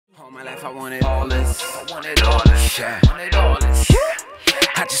All my life I wanted all this. I wanted all this. Yeah. I wanted all this.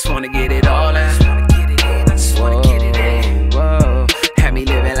 I just wanna get it all in. I just wanna get it in. Whoa. Had me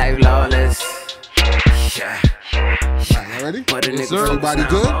living life lawless. Yeah. Y'all ready? Everybody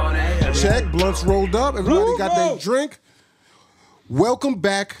good? Check. Blunts rolled up. Everybody got their drink. Welcome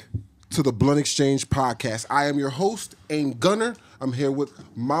back to the BluntXchange podcast. I am your host, Aim Gunner. I'm here with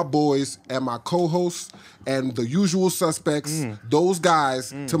my boys and my co-hosts and the usual suspects, those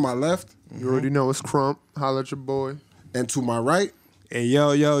guys to my left. You already know it's Crump. Holla at your boy. And to my right. Hey,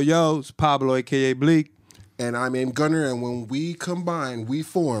 yo, it's Pablo, a.k.a. Bleak. And I'm Aim Gunner, and when we combine, we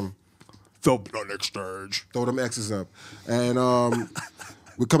form The BluntXchange. Throw them X's up. And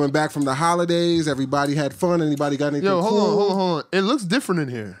we're coming back from the holidays. Everybody had fun. Anybody got anything cool? Hold on. It looks different in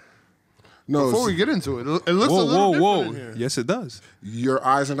here. No, Before we get into it, it looks a little different in here. Yes, it does. Your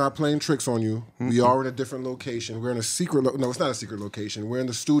eyes are not playing tricks on you. We are in a different location. We're in a secret. No, it's not a secret location. We're in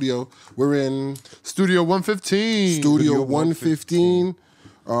the studio. We're in Studio 115. Studio 115.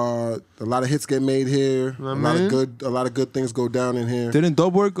 A lot of hits get made here. A lot of good things go down in here. Didn't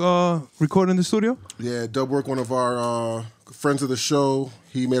DUBWORK record in the studio? Yeah, DUBWORK, one of our friends of the show.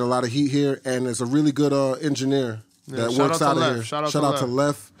 He made a lot of heat here, and is a really good engineer that works out of here. Shout out to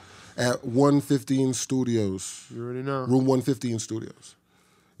Left. At 115 Studios. You already know. Room 115 Studios.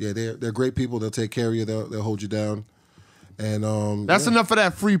 Yeah, they're great people. They'll take care of you. They'll hold you down. And that's enough of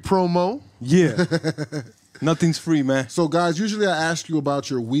that free promo. Yeah. Nothing's free, man. So, guys, usually I ask you about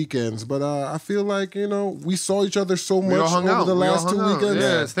your weekends, but I feel like, we saw each other so much over the last 2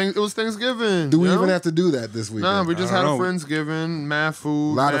 weekends. Yeah, it was Thanksgiving. Do we even have to do that this weekend? Nah, we just had a Friendsgiving, mad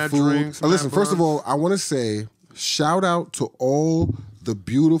food, lot mad of food. drinks. Listen, first of all, I want to say shout out to all the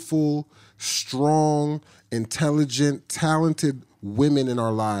beautiful, strong, intelligent, talented women in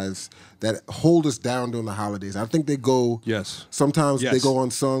our lives that hold us down during the holidays. I think they go. Yes. Sometimes they go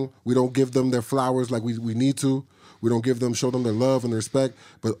unsung. We don't give them their flowers like we need to. We don't show them their love and respect.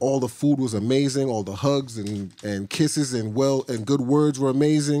 But all the food was amazing. All the hugs and kisses and good words were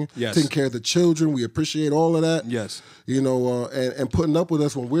amazing. Yes. Taking care of the children. We appreciate all of that. Yes. And putting up with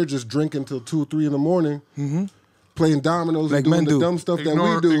us when we're just drinking till 2 or 3 in the morning. Mm-hmm. Playing dominoes like and doing the dumb stuff that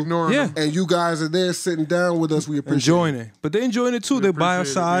we do. Them. And you guys are there sitting down with us. We appreciate enjoying it. But they're enjoying it too. They're by our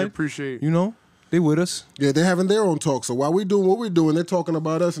side. We appreciate it. They with us. Yeah, they're having their own talk. So while we're doing what we're doing, they're talking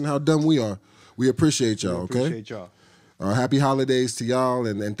about us and how dumb we are. We appreciate y'all, okay? Appreciate y'all. Happy holidays to y'all,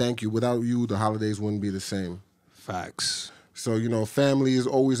 and thank you. Without you, the holidays wouldn't be the same. Facts. So, family is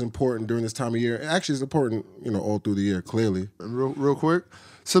always important during this time of year. Actually, it's important, all through the year, clearly. Real quick.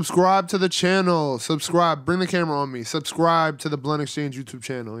 Subscribe to the channel. Subscribe. Bring the camera on me. Subscribe to the BluntXchange YouTube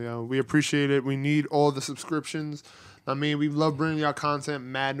channel. We appreciate it. We need all the subscriptions. I mean, we love bringing y'all content.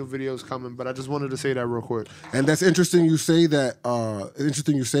 Mad new videos coming. But I just wanted to say that real quick. And that's interesting you say that.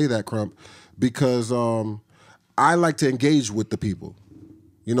 Crump, because I like to engage with the people.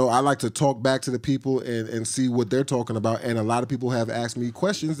 I like to talk back to the people and see what they're talking about. And a lot of people have asked me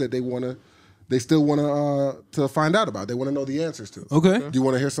questions that they still want to find out about. They want to know the answers to. Okay. Do you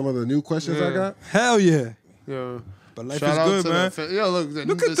want to hear some of the new questions I got? Hell yeah. Yeah. But life is good, man.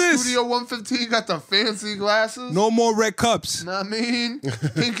 Look at this. Studio 115 got the fancy glasses. No more red cups. Know what I mean?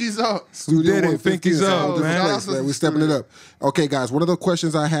 Pinkies up. Studio 115. Pinkies up, man. We're stepping it up. Okay, guys, one of the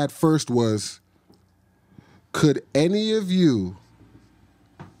questions I had first was, could any of you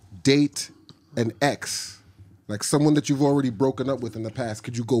date an ex? Like someone that you've already broken up with in the past.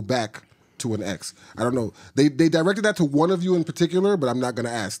 Could you go back to an ex? I don't know. They directed that to one of you in particular, but I'm not going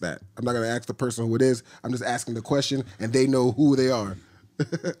to ask that. I'm not going to ask the person who it is. I'm just asking the question, and they know who they are.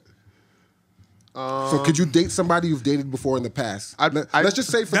 So could you date somebody you've dated before in the past? Let's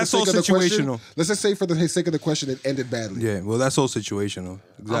just say for the sake of the question. Let's just say for the sake of the question, it ended badly. Yeah, well, that's all situational.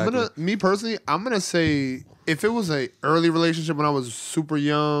 Exactly. I'm gonna say if it was a early relationship when I was super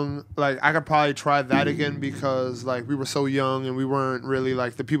young, like I could probably try that again because like we were so young and we weren't really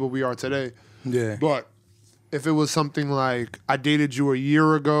like the people we are today. Yeah. But if it was something like I dated you a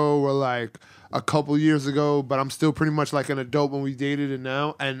year ago or like a couple years ago, but I'm still pretty much like an adult when we dated and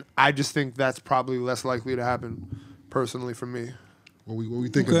now, and I just think that's probably less likely to happen personally for me. What we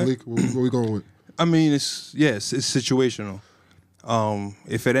thinking, Bleak? What we going with? I mean, it's situational.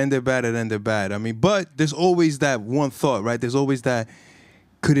 If it ended bad, it ended bad. I mean, but there's always that one thought, right? There's always that,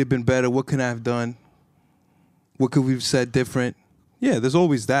 could it have been better? What could I have done? What could we have said different? Yeah, there's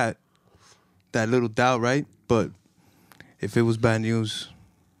always that little doubt, right? But if it was bad news,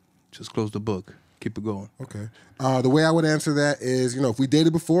 just close the book. Keep it going. Okay. The way I would answer that is, if we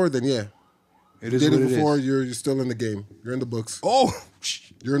dated before, then yeah. It is dated what it before, is. You're still in the game. You're in the books. Oh!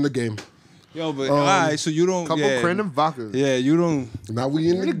 You're in the game. Yo, but all right, so you don't. Couple random vodkas. Yeah, you don't. Now we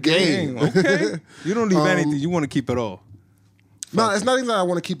in the game. Okay. You don't leave anything. You want to keep it all. No, it's not even that I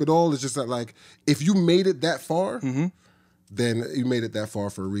want to keep it all. It's just that, like, if you made it that far, then you made it that far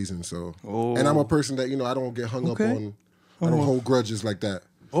for a reason. So, and I'm a person that, you know, I don't get hung up on. I don't hold grudges like that.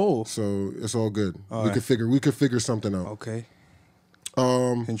 Oh, so it's all good. All we right. could figure something out. Okay.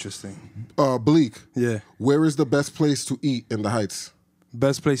 Interesting. Bleak. Yeah. Where is the best place to eat in the Heights?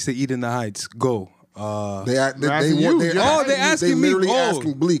 Best place to eat in the Heights. Go. They're asking literally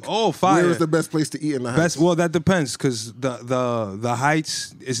asking Bleak. Oh, fire. Where is the best place to eat in the Heights? Well, that depends, because the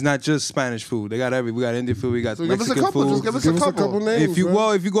Heights is not just Spanish food. They got we got Indian food. We got Mexican food. Just give us a couple names. If you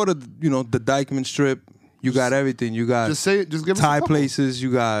go to the Dykeman Strip, you got everything. You got just give us Thai a couple. places.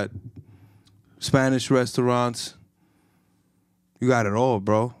 You got Spanish restaurants. You got it all,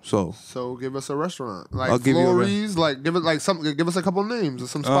 bro. So give us a restaurant, like I'll give you a Flores, give us a couple names of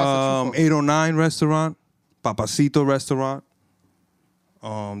some spots. 809 restaurant, Papacito restaurant.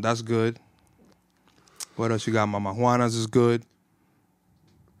 That's good. What else you got? Mama Juana's is good.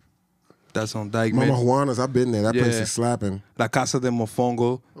 That's on Dykeman. Mama Juana's, I've been there. That place Yeah. is slapping. La Casa de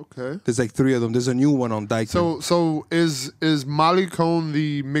Mofongo. Okay. There's like 3 of them. There's a new one on Dykeman. So is Malecón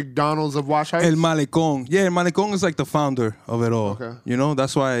the McDonald's of Wash Heights? El Malecón. Yeah, El Malecón is like the founder of it all. Okay. You know,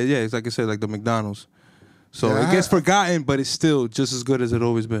 that's why, it's like I said, like the McDonald's. So Yeah, it gets forgotten, but it's still just as good as it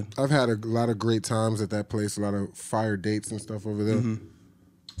always been. I've had a lot of great times at that place, a lot of fire dates and stuff over there.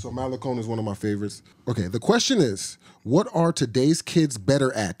 So Malecón is one of my favorites. Okay, the question is, what are today's kids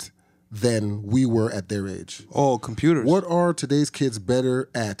better at than we were at their age? Oh, computers. What are today's kids better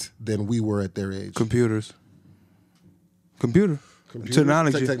at than we were at their age? Computers. Computers?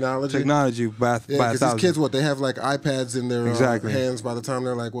 Technology. Technology? Technology by Yeah, by because 1,000. these kids, they have like iPads in their Exactly. hands by the time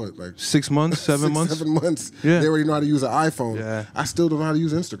they're like, 6 months, 7 months. 7 months. Yeah. They already know how to use an iPhone. Yeah. I still don't know how to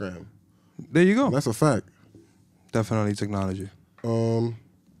use Instagram. There you go. That's a fact. Definitely technology.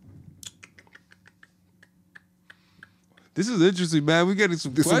 This is interesting, man. We getting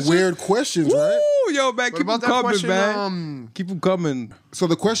some There's questions. some weird questions, right? Woo, yo, man, keep them about that coming, question, man. Keep them coming. So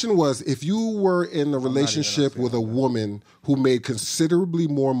the question was, if you were in a relationship with a woman who made considerably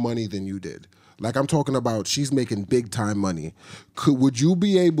more money than you did, like I'm talking about, she's making big time money, would you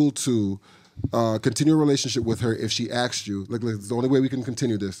be able to continue a relationship with her if she asked you, like, the only way we can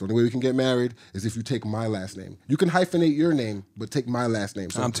continue this, the only way we can get married is if you take my last name. You can hyphenate your name, but take my last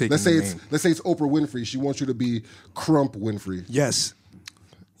name. So I'm taking let's say the it's name. let's say it's Oprah Winfrey. She wants you to be Crump Winfrey. Yes.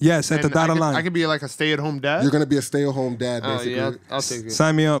 Yes, at the And dotted line. I could be like a stay-at-home dad. You're gonna be a stay-at-home dad, Oh basically. yeah, I'll take it.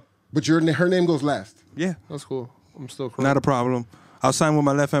 Sign me up. But her name goes last. Yeah, That's cool. I'm still cool. not a problem. I'll sign with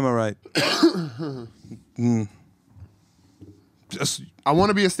my left and my right. Just, I want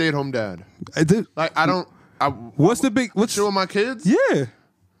to be a stay-at-home dad. I did. Like I don't. What's the big? What's Chill with my kids Yeah.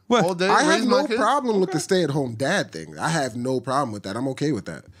 What? all day. I raise have my no kids? problem with the stay-at-home dad thing. I have no problem with that. I'm okay with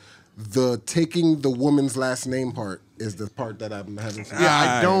that. The taking the woman's last name part is the part that I'm having. Yeah, I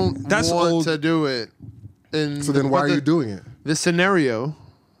Alright. don't That's want old. to do it. And So then why are you doing it? this scenario?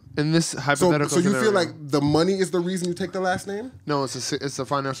 In this So hypothetical you scenario, feel like the money is the reason you take the last name? no, it's a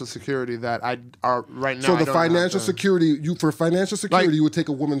financial security that I are right now. So I the don't have financial to- security, for financial security, Like- you would take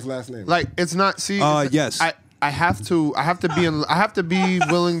a woman's last name. like it's not. See, it's- Yes. I have to be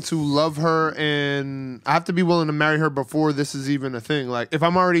willing to love her, and I have to be willing to marry her before this is even a thing. Like if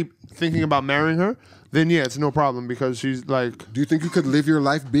I'm already thinking about marrying her, then yeah, it's no problem because she's like, Do you think you could live your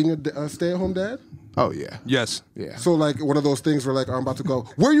life being a stay-at-home dad? oh yeah, Yes. yeah. So like one of those things where like, I'm about to go,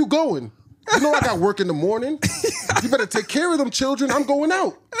 where are you going? You know I got work in the morning. You better take care of them children. I'm going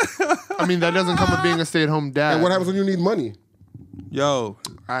out. I mean that doesn't come with being a stay-at-home dad. And what happens when you need money? Yo.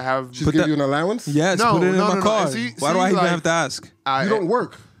 I have. She's give you an allowance? Yes. No, put it in no, my no, no. card. See, Why do I even like- have to ask? I, You don't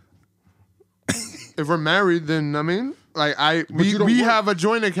work. If we're married, then I mean, like you don't we work. have a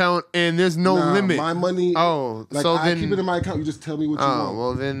joint account and there's no Nah, limit. My money. Oh, like so I then keep it in my account. You just tell me what you Oh want.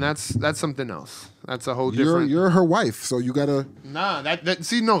 well, then that's something else. That's a whole You're different. you're her wife, so you gotta. Nah, that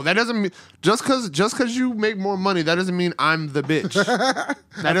see no, that doesn't mean just cause you make more money, that doesn't mean I'm the bitch.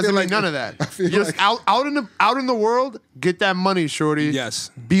 That doesn't mean like- none of that. I feel Just like- out in the world, get that money, shorty.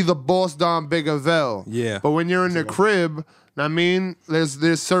 Yes. Be the boss Don Bigavel. Yeah. But when you're in the crib, I mean,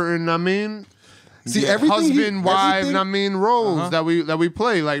 there's certain See everything. husband, wife, everything- roles that we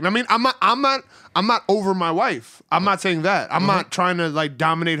play. Like, I mean, I'm not over my wife. I'm not saying that. I'm not trying to like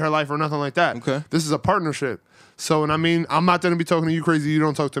dominate her life or nothing like that. Okay. This is a partnership. So, and I mean, I'm not gonna be talking to you crazy. You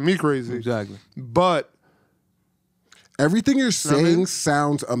don't talk to me crazy. Exactly. But Everything you're I saying mean?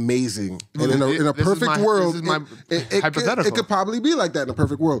 sounds amazing, and This in a is perfect my- world, this is my it hypothetical. could probably be like that in a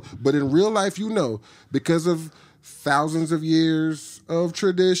perfect world. But in real life, because of thousands of years of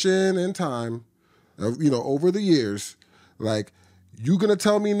tradition and time, over the years, like, you gonna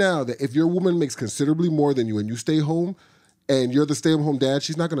tell me now that if your woman makes considerably more than you and you stay home and you're the stay-at-home dad,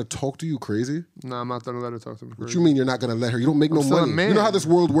 she's not gonna talk to you crazy? No, I'm not gonna let her talk to me crazy. What you mean you're not gonna let her? You don't make no still a money. man. You know how this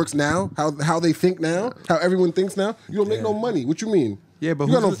world works now? How they think now? How everyone thinks now? You don't make no money. What you mean? Yeah, but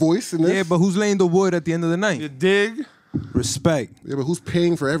you got no voice in this. Yeah, but who's laying the wood at the end of the night? You dig? Respect. Yeah, but who's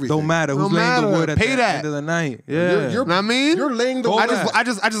paying for everything? Don't matter who's Don't laying matter. the wood at Pay the that. end of the night. Yeah. You're, Know what I mean? You're laying the Hold wood. that. I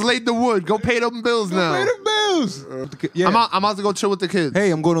just laid the wood. Go pay them bills now. Pay the bills. Yeah. I'm out to go chill with the kids.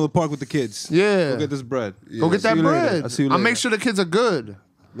 Hey, I'm going to the park with the kids. Yeah. Go get this bread. Go get See that you later. bread. I'll see you I'll later. make sure the kids are good.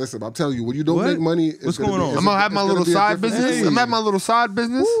 Listen, I'm telling you, when you don't What? make money, it's What's gonna going be- on? it's I'm gonna have it's my gonna little be a side different business. situation. I'm at my little side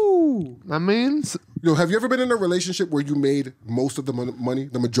business. Ooh. I mean, Have you ever been in a relationship where you made most of the money,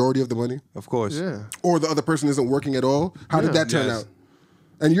 the majority of the money, Of course. yeah. or the other person isn't working at all? How did that turn Yes. out?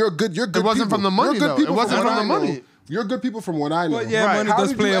 And you're good. You're good. wasn't people. from the money, You're good though. people It wasn't what from the I know. money. You're good people from what I know. But yeah, Right. money How does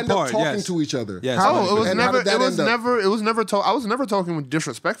did play you a end up part. talking Yes. to each other? Yes. How? Oh, it was And how never. did that It was end up? never. It was never. I was never talking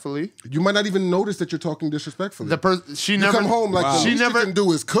disrespectfully. You might not even notice that you're talking disrespectfully. She you never come home like Wow. the She least never. you can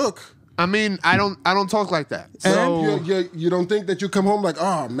do is cook. I mean, I don't talk like that. And So you don't think that you come home like,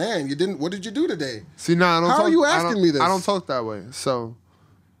 oh man, you didn't. What did you do today? see, now I don't. How talk, are you I asking don't- me this? I don't talk that way. So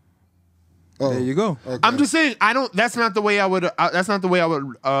Oh, There you go. okay. I'm just saying, I don't. That's not the way I would. That's not the way I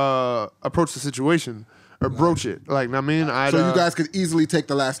would approach the situation or broach it. Like, I mean, I. So you guys could easily take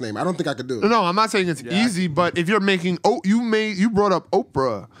the last name. I don't think I could do it. No, I'm not saying it's easy, but if you're making, you brought up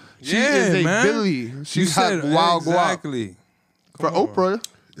Oprah. She Yeah, is a man. Billy. She You had said wild guap. exactly. For Oprah.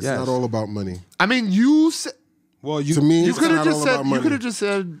 It's Yes. not all about money. I mean, you said. Well, To me, You it's could not have just all said about you money. could have just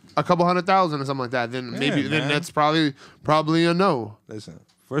said a couple 100,000 or something like that. Then maybe then man. that's probably a no. Listen.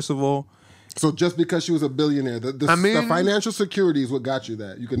 First of all, So just because she was a billionaire, the I mean- financial security is what got you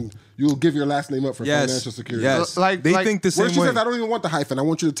that. You'll give your last name up for yes, financial security. yes. Like- they like- think the Where same she way. says, I don't even want the hyphen. I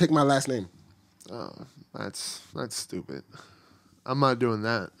want you to take my last name. That's stupid. I'm not doing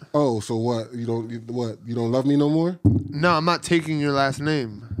that. Oh, so what? You don't love me no more? No, I'm not taking your last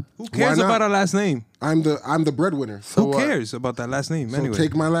name. Who cares Why not? about our last name? I'm the breadwinner. So Who what? cares about that last name So anyway?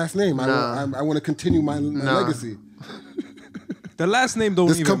 take my last name. Nah. I want to continue my legacy. the last name don't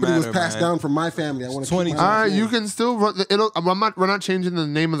This even company matter, was passed man. down from my family. I want to 20. keep my All last right, name. you can still run. We're not changing the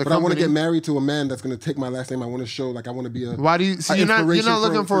name of the But I want company. to get married to a man that's going to take my last name. I want to show like I want to be a. Why do you? See, a you're not inspiration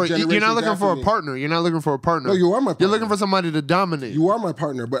looking for you're not generations looking for after a me. partner. You're not looking for a partner. No, you are my You're partner. looking for somebody to dominate. You are my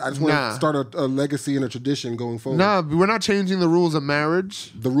partner, but I just want Nah. to start a legacy and a tradition going forward. Nah, we're not changing the rules of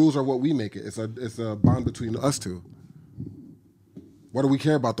marriage. The rules are what we make it. It's a bond between us two. Why do we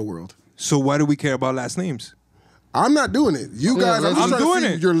care about the world? So why do we care about last names? I'm not doing it. You guys, I'm let's- just I'm trying doing to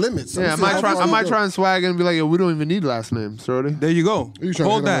see it. your limits. Yeah, I might try and swag and be like, yo, we don't even need last names, Shorty. There you go. You trying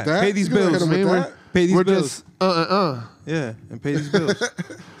to Hold hit 'em with that. that? Pay these You gonna hit bills. 'em with I mean, that? Pay these we're bills. just Yeah, and pay these bills.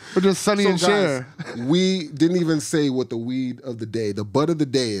 we're just Sonny and So Cher. guys, we didn't even say what the weed of the day, the bud of the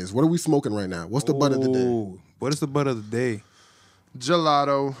day is. What are we smoking right now? What's the bud of the day? Ooh, what is the bud of the day?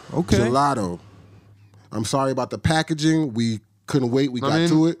 Gelato. Okay. Gelato. I'm sorry about the packaging. We couldn't wait. We got mean-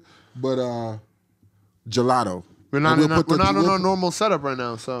 to it. But gelato. We're not And in we'll put we're the- not on we'll our put- normal setup right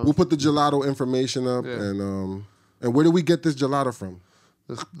now. So We'll put the gelato information up. Yeah. And where do we get this gelato from?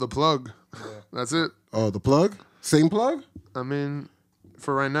 the plug. That's it. Oh, the plug? Same plug? I mean,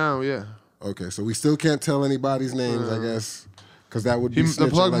 for right now, yeah. Okay, so we still can't tell anybody's names, I guess. Because that would be The snitching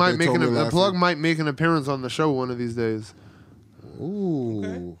plug like might they make told me the last plug week. might make an appearance on the show one of these days.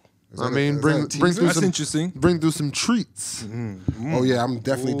 Ooh. Is I that a- mean, is bring that a bring teaser? through That's some interesting. bring through some treats. Oh yeah, I'm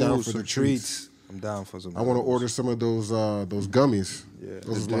definitely down Ooh, for some the treats. I'm down for some. I want to order some of those gummies. Yeah.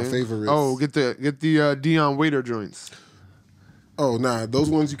 Those are my favorites. Oh, get the Dion Waiter joints. Oh nah, those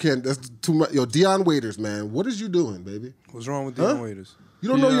ones you can't. That's too much. Yo, Dion Waiters, man, what is you doing, baby? What's wrong with the waiters? You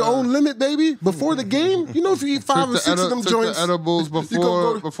don't know your Yeah. own limit, baby. Before the game, you know if you eat 5 or 6 of them took joints, the edibles you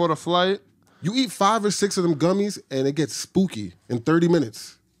before go- before the flight. you eat 5 or 6 of them gummies, and it gets spooky in 30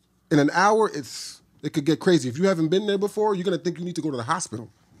 minutes. In an hour, it could get crazy. If you haven't been there before, you're gonna think you need to go to the hospital.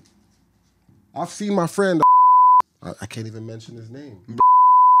 I've seen my friend. I can't even mention his name.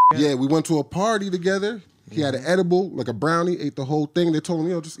 Yeah, we went to a party together. He had an edible, like a brownie, ate the whole thing. They told him,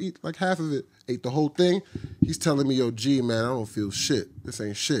 yo, just eat like half of it. Ate the whole thing. He's telling me, yo, G, man, I don't feel shit. This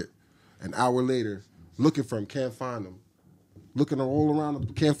ain't shit. An hour later, looking for him, can't find him. Looking all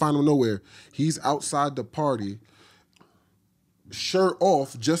around, can't find him nowhere. He's outside the party, shirt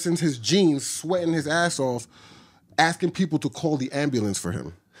off, just in his jeans, sweating his ass off, asking people to call the ambulance for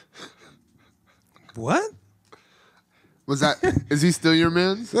him. What? Was that? Is he still your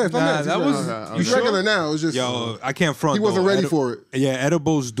man's? Yeah, it's my man. That He's was. regular. okay. He's You regular sure? now. It's just Yo, I can't front. he wasn't though. ready for it. Yeah,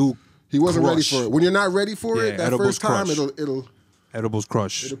 edibles do He wasn't ready Crush. for it. When you're not ready for it, Yeah, that edibles first time crush. it'll Edibles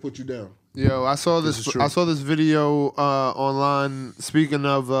crush. put you down. Yo, I saw This this. is true. I saw this video online. Speaking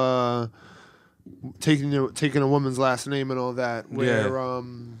of taking a woman's last name and all that, where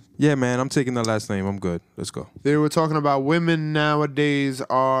Yeah, man, I'm taking the last name. I'm good. Let's go. they were talking about women nowadays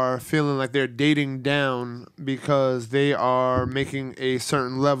are feeling like they're dating down because they are making a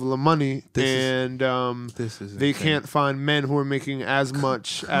certain level of money, This is they insane. can't find men who are making as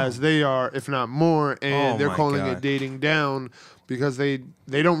much as they are, if not more, and Oh they're my calling God. it dating down because they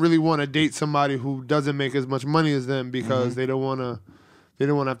don't really want to date somebody who doesn't make as much money as them because Mm-hmm. they don't want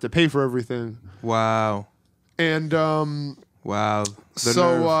to have to pay for everything. Wow. And Wow. The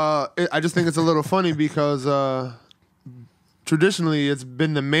so nerve. I just think it's a little funny because traditionally it's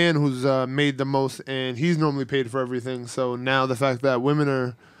been the man who's made the most, and he's normally paid for everything. So now the fact that women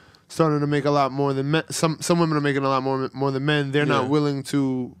are starting to make a lot more than men, some women are making a lot more than men. They're not Yeah. willing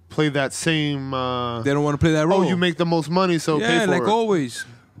to play that same. They don't want to play that role. Oh, you make the most money, so pay yeah, for like it. always.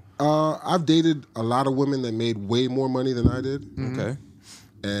 I've dated a lot of women that made way more money than I did, Okay.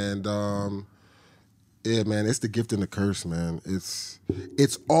 and yeah, man, it's the gift and the curse, man. It's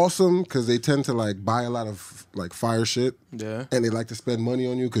awesome because they tend to like buy a lot of like fire shit, Yeah. and they like to spend money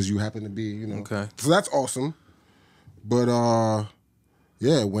on you because you happen to be, Okay. So that's awesome, but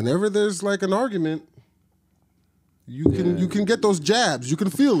yeah, whenever there's like an argument, you can get those jabs, you can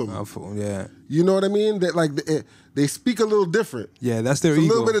feel them. Yeah. You know what I mean? That like they speak a little different. Yeah, that's their It's a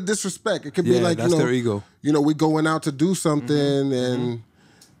ego. little bit of disrespect. It could be Yeah, like, that's their ego. we're going out to do something and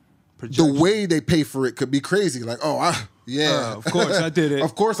Projection. the way they pay for it could be crazy. Like, of course, I did it.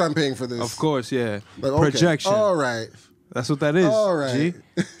 Of course I'm paying for this. Of course, yeah. Like, okay, Projection. All right. That's what that is. All right.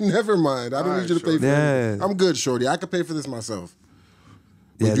 G? Never mind. I don't need you to pay for Yeah. it. I'm good, shorty. I could pay for this myself.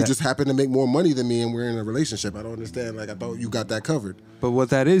 But Yeah, you that- just happen to make more money than me and we're in a relationship. I don't understand. Like, I thought you got that covered. But what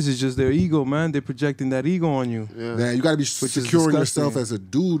that is just their ego, man. They're projecting that ego on you. Yeah. Man, you got to be is securing yourself disgusting. as a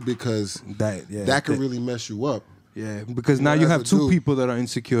dude because that could really mess you up. Yeah, because now know, you as have a two dude. people that are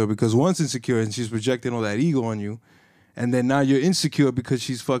insecure because one's insecure and she's projecting all that ego on you, and then now you're insecure because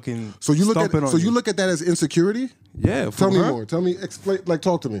she's fucking So you look at stomping on you look at that as insecurity? yeah. Tell From me her? more. Tell me explain like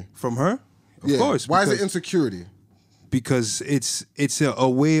talk to me. From her, of Yeah. course. Why is it because- insecurity? Because it's a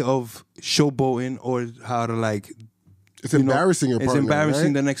way of showboating or how to like. It's you know, embarrassing your partner. It's embarrassing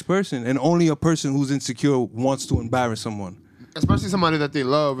right? the next person, and only a person who's insecure wants to embarrass someone. Especially somebody that they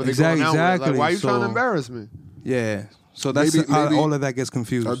love or they Exactly, going out with. Like, exactly. why are you trying to So- embarrass me? Yeah. So that's Maybe- how maybe- all of that gets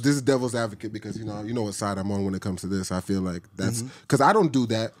confused. This is devil's advocate because you know what side I'm on when it comes to this. I feel like that's Mm-hmm. because I don't do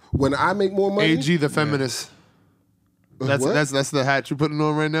that. When I make more money, AG the feminist. That's What? that's the hat you're putting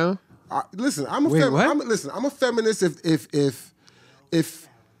on right now. listen, I'm a Wait, what? I'm a feminist.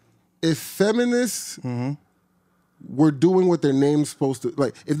 If feminists Mm-hmm. were doing what their name's supposed to,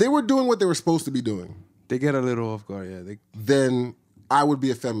 like if they were doing what they were supposed to be doing, They get a little off guard. Yeah. then I would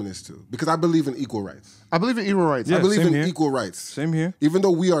be a feminist too because I believe in equal rights. I believe in equal rights. Yeah, I believe same in here. equal rights. Same here. Even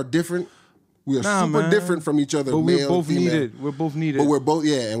though we are different, we are Nah, super man. different from each other. But male we're both and female. needed. We're both needed. But we're both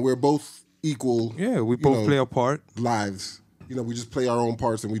and we're both equal. yeah, we you both know, play a part. lives. We just play our own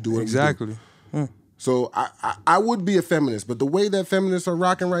parts and we do what we do. Exactly. Yeah. So I would be a feminist, but the way that feminists are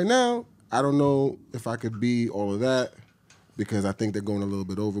rocking right now, I don't know if I could be all of that because I think they're going a little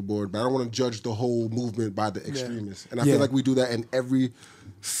bit overboard. But I don't want to judge the whole movement by the extremists, and I Yeah. feel like we do that in every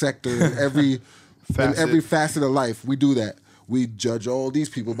sector, in every Facet. in every facet of life. We do that. We judge all these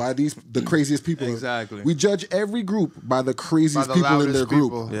people by the craziest people. Exactly. We judge every group by the craziest By the people in their loudest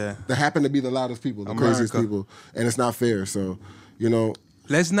group. people. Yeah. That happen to be the loudest people, the craziest America. people, and it's not fair. So,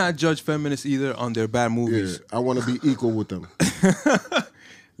 Let's not judge feminists either on their bad yeah, movies. I want to be equal with them.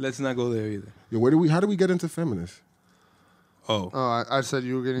 Let's not go there either. Yo, how do we get into feminists? Oh. Oh, I said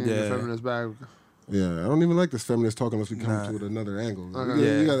you were getting in Yeah. the feminist bag. Yeah, I don't even like this feminist talk unless we come to it another angle.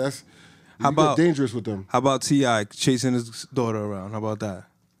 Okay. Yeah. That's How you get about- dangerous with them. How about T.I. chasing his daughter around? How about that?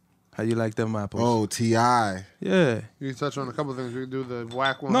 How you like them apples? Oh, T.I. Yeah. You can touch on a couple things. We can do the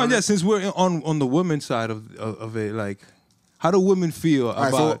whack one. No, yeah, since we're on the women's side of it, like, how do women feel All right,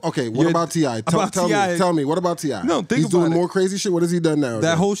 about... so okay, what your- about T.I.? about T.I. Tell me, what about T.I.? No, think He's about doing it. more crazy shit. What has he done now?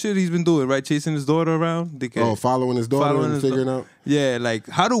 That whole shit he's been doing, right? Chasing his daughter around? following his daughter and his figuring da- out. Yeah, like,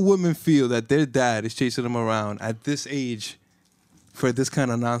 how do women feel that their dad is chasing them around at this age for this kind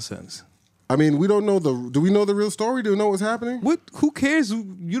of nonsense? I mean, we don't know do we know the real story? Do we know what's happening? What? Who cares?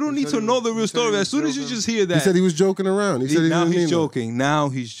 You don't need said to he know was- the real he said he story. was As soon as you joking. just hear that... He said he was joking around. He said he now didn't mean he's that. joking. Now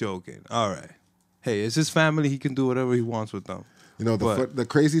he's joking. All right. Hey, it's his family. He can do whatever he wants with them. But The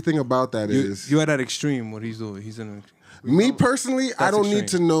crazy thing about that is, you're at that extreme. What he's doing. He's in. me personally, I That's don't need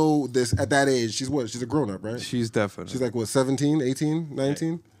extreme. to know this at that age. She's what? She's a grown up, right? She's definitely. She's like what, 17, 18,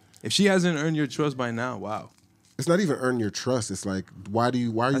 19? If she hasn't earned your trust by now, wow. It's not even earn your trust. It's like, why are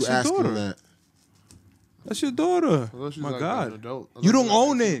you That's your asking daughter. that? That's your daughter. Unless she's My like God. an adult. You don't Unless she's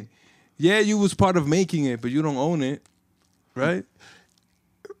own like it. Yeah, you was part of making it, but you don't own it. Right?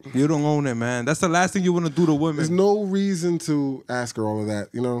 You don't own it, man. That's the last thing you want to do to women. There's no reason to ask her all of that,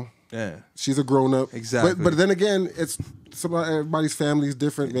 you know? Yeah. She's a grown up. Exactly. But then again, everybody's family is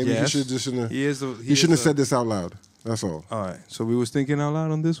different. Maybe Yes. he shouldn't He shouldn't have said this out loud. That's all. All right. So we was thinking out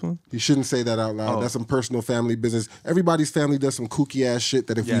loud on this one? You shouldn't say that out loud. Oh. That's some personal family business. Everybody's family does some kooky ass shit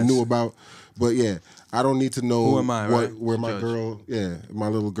that if Yes. we knew about. But yeah, I don't need to know Who am I, right? where my Judge. girl, my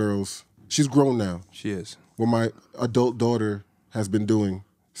little girl's. She's grown now. She is. What my adult daughter has been doing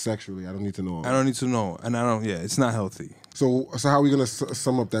sexually. I don't need to know all I that. don't need to know. And I don't, it's not healthy. So how are we going to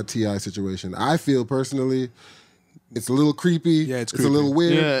sum up that T.I. situation? I feel personally it's a little creepy. Yeah, it's a creepy. little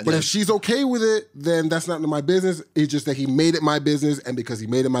weird. Yeah, but yeah. if she's okay with it, then that's not my business. It's just that he made it my business, and because he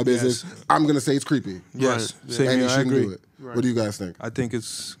made it my business, I'm going to say it's creepy. Yes. Right. Same And here. he I shouldn't agree. do it. What do you guys think? I think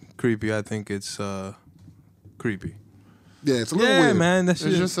it's creepy. I think it's creepy. Yeah, it's a little Yeah, weird. man. That's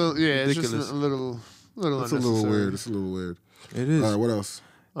It's just ridiculous. it's just a little It's a unnecessary. little weird. It's a little weird. It is. All right, what else?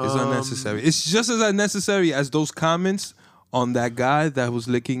 It's unnecessary. It's just as unnecessary as those comments on that guy that was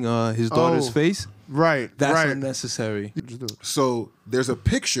licking his daughter's Oh. face. Right. That's right. unnecessary. Just do it. So there's a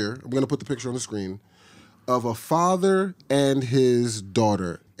picture. I'm going to put the picture on the screen of a father and his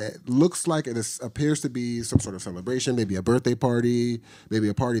daughter. It looks like appears to be some sort of celebration, maybe a birthday party, maybe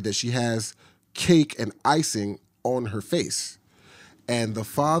a party that she has cake and icing on her face. And the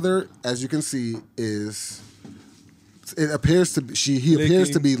father, as you can see, he appears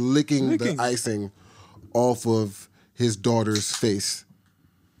to be licking the icing off of his daughter's face.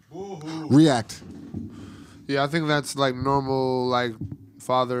 React. Yeah, I think that's like normal, like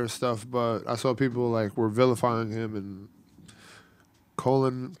father stuff. But I saw people like were vilifying him and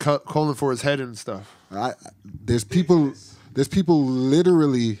calling for his head and stuff. There's people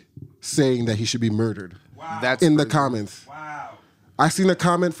literally saying that he should be murdered. That's In the crazy. comments. Wow. I seen a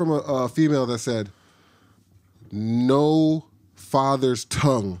comment from a female that said, "No father's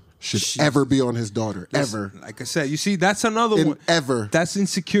tongue should ever be on his daughter, ever." Like I said, you see, that's another one. Ever. That's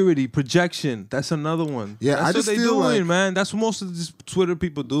insecurity, projection. That's another one. Yeah, that's I what just they feel doing, like- man. That's what most of these Twitter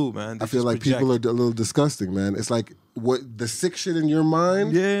people do, man. They I feel just like project. people are a little disgusting, man. It's like what the sick shit in your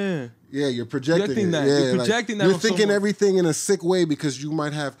mind. Yeah. Yeah, you're projecting Projecting it. that. Yeah, You're like, projecting that You're on thinking someone. everything in a sick way because you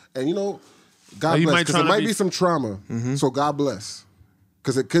might have, and you know, God you bless, might because try it to might be- be some trauma. So God bless,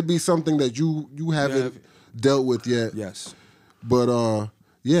 because it could be something that you haven't dealt with yet. Yes. But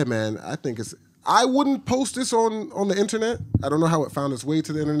yeah, man, I think I wouldn't post this on the internet. I don't know how it found its way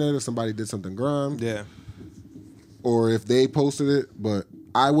to the internet. If somebody did something grime, Yeah. or if they posted it, but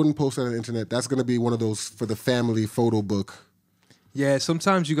I wouldn't post it on the internet. That's gonna be one of those for the family photo book. Yeah,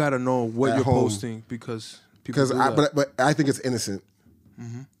 sometimes you gotta know what At you're home. posting because people do Because that. but I think it's innocent.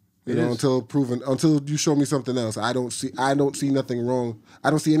 You It know, is. until you show me something else. I don't see nothing wrong. I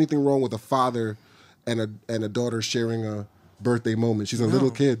don't see anything wrong with a father and a daughter sharing a birthday moment. She's a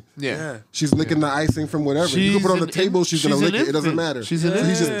little kid. Yeah. She's licking the icing from whatever. You can put it on the table, she's gonna she's lick an it. It doesn't infant. matter. She's an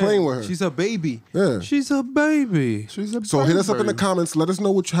He's just playing with her. She's a baby. Yeah. She's a baby. She's a So hit us up in the baby. comments. Let us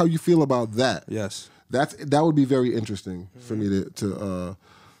know how you feel about that. Yes. That would be very interesting for me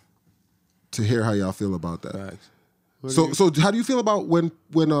to hear how y'all feel about that. Facts. So how do you feel about when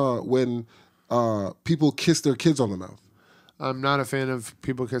people kiss their kids on the mouth? I'm not a fan of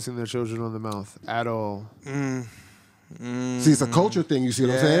people kissing their children on the mouth at all. See, it's a culture thing. You see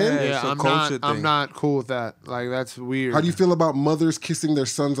what I'm saying? Yeah, Yeah, it's a I'm culture not. I'm thing. not cool with that. Like that's weird. How do you feel about mothers kissing their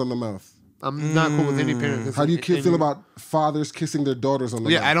sons on the mouth? I'm not cool with any parent. Kissing How do you feel any- about fathers kissing their daughters on the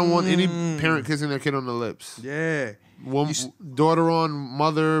mouth? Yeah, I don't want any parent kissing their kid on the lips. Yeah. Daughter on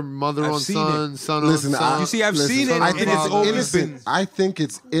mother, I've on seen son, it. son Listen, on son. You see, I've seen it. son I on think it's father. always innocent. been- I think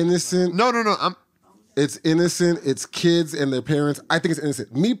it's innocent. No. It's innocent. It's kids and their parents. I think it's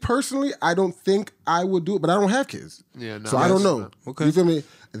innocent. Me personally, I don't think I would do it, but I don't have kids. Yeah, no, so I don't that's- know. Okay. You feel me?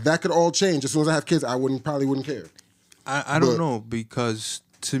 That could all change. As soon as I have kids, I probably wouldn't care. I don't But- know because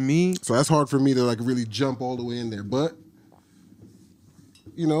to me, So that's hard for me to like really jump all the way in there. But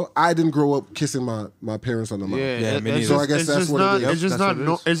you know, I didn't grow up kissing my parents on the mouth. Yeah, Yeah, me that's neither. So I just- guess it's that's just what it not. is. It's just That's not. what it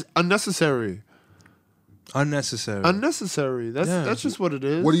No, is. it's unnecessary. unnecessary. Unnecessary. That's just what it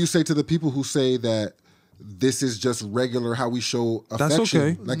is. What do you say to the people who say that this is just regular how we show affection? That's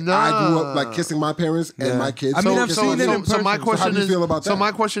okay. Like Nah. I grew up like kissing my parents and Yeah. my kids. I mean, I've kissing seen my it in parents. So my person. question So how do you is. feel about So that?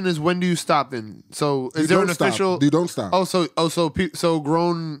 my question is, when do you stop? Then, so is You there an don't stop. official? You don't stop. So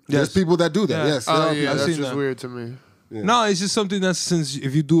grown. There's Yes. people that do that. Yeah. Yes. there Oh are yeah, people. that's seen just that. weird to me. No, it's just something that's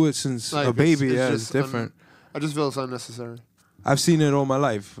if you do it since Like, a baby, it's it's just different. I just feel it's unnecessary. I've seen it all my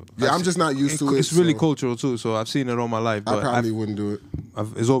life. Yeah, I'm just not used to it. It's really so cultural too, so I've seen it all my life. I But probably wouldn't do it.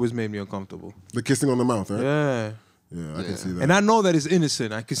 it's always made me uncomfortable. The kissing on the mouth, right? Yeah. Yeah, I can see that. And I know that it's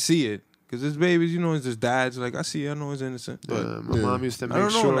innocent. I can see it. Because it's babies, it's just dads. Like, I know it's innocent. But My mom used to make I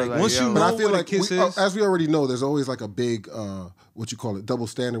don't know, sure, like, once you yo, But I know feel what a like, kiss is. as we already know, there's always like a big, what you call it, double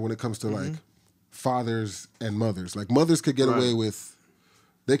standard when it comes to like fathers and mothers. Like mothers could get away with,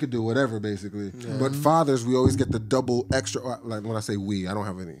 they could do whatever basically. But fathers, we always get the double extra. Like when I say we, I don't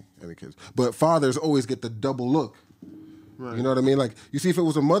have any kids. But fathers always get the double look. Right. You know what I mean? Like you see, if it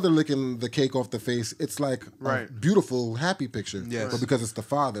was a mother licking the cake off the face, it's like a beautiful, happy picture. Yes. But because it's the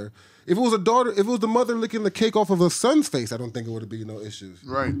father, if it was a daughter, if it was the mother licking the cake off of a son's face, I don't think it would be no issues.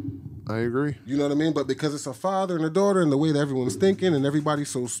 Right. I agree. You know what I mean? But because it's a father and a daughter, and the way that everyone's thinking, and everybody's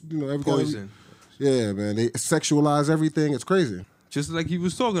so Poison. Yeah, man, they sexualize everything. It's crazy. Just like he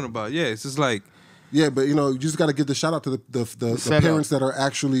was talking about. Yeah, it's just like. Yeah, but you just got to give the shout out to the parents that are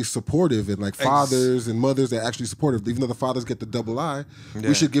actually supportive and like fathers and mothers that are actually supportive. Even though the fathers get the double eye,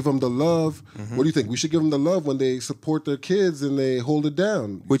 we should give them the love. What do you think? We should give them the love when they support their kids and they hold it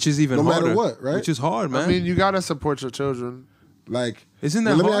down. Which is even no harder. matter what, right? Which is hard, man. I mean, you gotta support your children. Like, isn't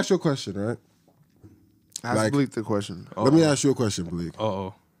that let me hard? ask you a question, right? Ask Like- Bleak the question. Let me ask you a question, Bleak.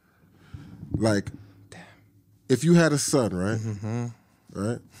 Uh-oh. Like, if you had a son, right?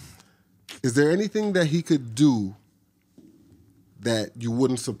 Right? Is there anything that he could do that you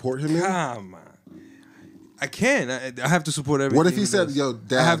wouldn't support him in? Come on. I can. I have to support everything. What if he he said, does. "Yo,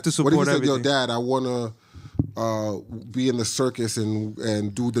 Dad"? I have to support what if he said, everything. "Yo, Dad, I want to be in the circus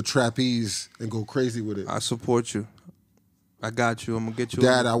and do the trapeze and go crazy with it"? I support you. I got you. I'm gonna get you.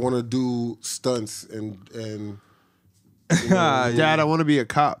 Dad, I want to do stunts and Dad, I want to be a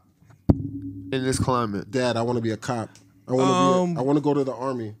cop in this climate. Dad, I want to be a cop. I want to go to the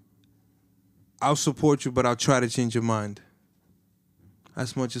army. I'll support you, but I'll try to change your mind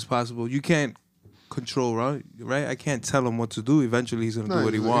as much as possible. You can't control, right? I can't tell him what to do. Eventually, he's gonna do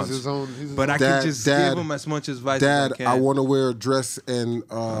what he wants. But I can just give him as much advice Dad, as I can. I want to wear a dress and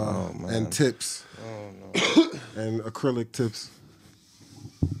tips. Oh, no. And acrylic tips.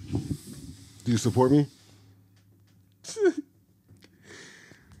 Do you support me?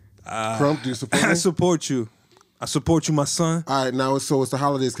 Crump, do you support me? I support you. I support you, my son. All right, now it's the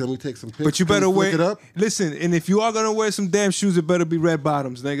holidays. Can we take some pics? But you Can better we flick wear. it up. Listen, and if you are gonna wear some damn shoes, it better be red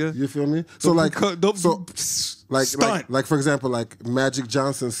bottoms, nigga. You feel me? So like, stunt. like for example, like Magic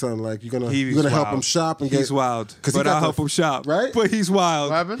Johnson's son. Like you're gonna He's help wild. him shop and He's get wild. because But I'll help him shop, right? But he's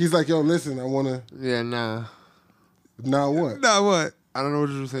wild. What happened? He's like, yo, listen, I wanna. Yeah, nah. Now what? Now what? I don't know what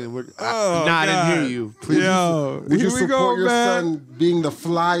you were saying. Oh, I didn't God. hear you. Please. Yo, Would you here we support go, your man. son being the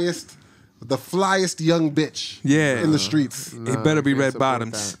flyest young bitch? Yeah. in the streets. It better be I can't red support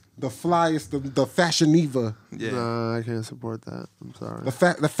bottoms. that. The flyest, the fashionista, Yeah. Nah, I can't support that. I'm sorry.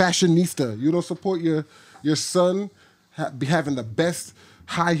 the fashionista. You don't support your son having the best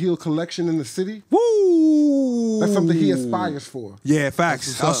high heel collection in the city. Woo! That's something he aspires for. Yeah,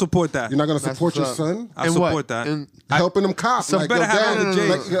 facts. I'll support that. You're not gonna That's support your what's up. son I'll And support what? that. And helping them cop. Some Like, better yo, have Dad, it in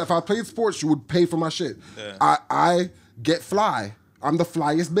the like, J's. if I played sports, you would pay for my shit. Yeah. I get fly. I'm the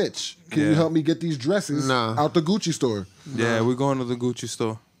flyest bitch. Can you Yeah. help me get these dresses Nah. out the Gucci store? Yeah, we're going to the Gucci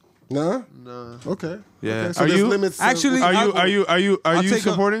store. No? No. Okay. Yeah. Okay. So Are there's you- limits. Actually, Are I'll- you I'll take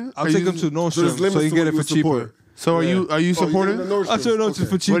supporting? I'll Are take you- him to so Nordstrom there's so limits you to get what it for you cheaper. support. So are you Oh, you supporting? get it to I'll take Nordstrom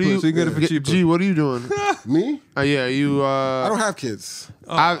for Okay. cheaper What do you? so you get it for cheaper. G, what are you doing? Me? Yeah, you. I don't have kids.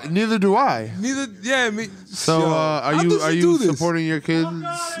 Neither do I. Neither, yeah, me. So yo, are how you does are he you do this? supporting your kids? All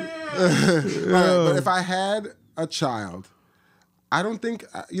right, but if I had a child, I don't think,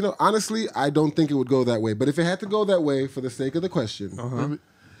 honestly, I don't think it would go that way. But if it had to go that way for the sake of the question,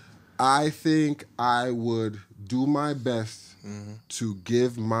 I think I would do my best to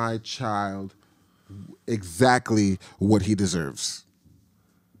give my child exactly what he deserves.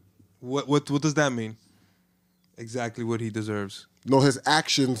 What does that mean? Exactly what he deserves. No, his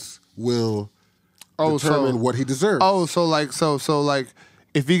actions will Oh, determine so- what he deserves. Oh, so like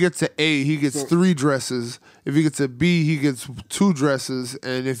if he gets an A, he gets 3 dresses. If he gets a B, he gets 2 dresses,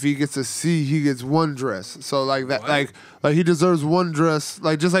 and if he gets a C, he gets 1 dress. So like that, like he deserves 1 dress.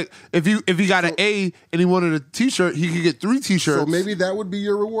 Like just like if he got an A and he wanted a T-shirt, he could get 3 T-shirts. So maybe that would be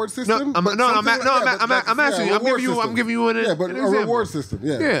your reward system. I'm asking you. I'm giving you an yeah, but an a example. reward system.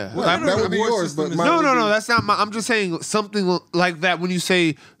 Yeah, Yeah. Well, That that would be reward yours. system But is- mine No, would no, be- no. That's not my. I'm just saying something like that. When you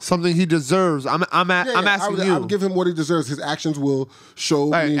say something he deserves, I'm asking I you. would give him what he deserves. His actions will show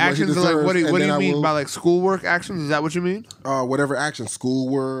Like me actions what he are deserves. like what do and you then I mean will, by like schoolwork actions? Is that what you mean? whatever action,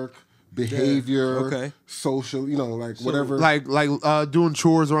 schoolwork, behavior, Okay. social, like whatever. Like doing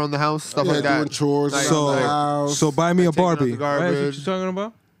chores around the house, stuff like that. Doing chores Like, around the house. So buy me a taking out the Barbie. Right? That's what garbage. you're talking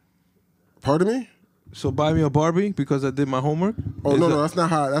about? Pardon me? So buy me a Barbie because I did my homework? Oh Is no, that- no,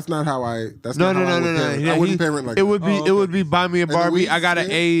 that's not how I. That's No, not no, how I no, would no, no. parent. Yeah, I wouldn't parent like it would that. be Oh, it would okay. be buy me a Barbie. Louise, I got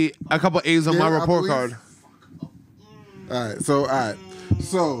a couple A's on my Yeah, report Louise. card. All right,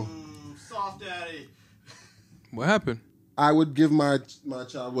 so Soft daddy. What happened? I would give my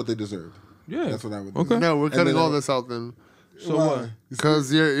child what they deserve. Yeah. That's what I would do. Okay. No, we're And cutting then all I- this out then. So Why? what?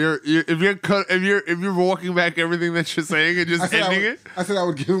 Because if you're walking back everything that you're saying and just ending it. I said I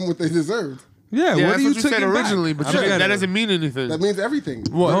would give them what they deserved. Yeah, Yeah, what that's are you what you said taking back? originally, but I you don't didn't- get that it. doesn't mean anything. That means everything.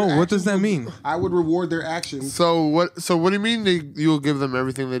 What? No, Their what does actions that would- mean? I would reward their actions. So what do you mean you'll give them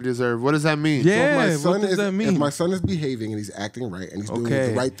everything they deserve? What does that mean? Yeah, If my son what does is, that mean? If my son is behaving and he's acting right and he's doing Okay.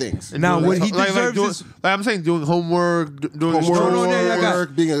 the right things. Now, Doing what like- he like deserves doing, is... like I'm saying, doing homework, doing his Homework, chores, yeah, I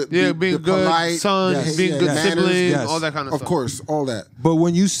got- being a being a the good polite, son, yes, being a yeah, good manners, sibling, yes. all that kind of Of stuff. course, all that. But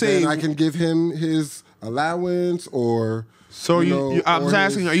when you say... Then I can give him his allowance or. So I'm or just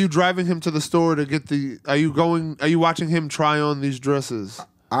asking, his- are you driving him to the store to get the? Are you watching him try on these dresses?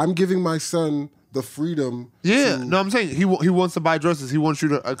 I'm giving my son the freedom. Yeah, to- no, I'm saying he wants to buy dresses. He wants you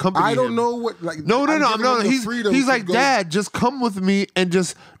to accompany him. I don't know what like. No, I'm giving him the He's freedom he's to like, go- Dad, just come with me and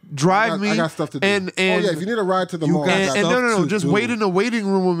just drive me. I got stuff to do. And oh yeah, if you need a ride to the You mall, got I and, got and stuff no, to just do. wait in the waiting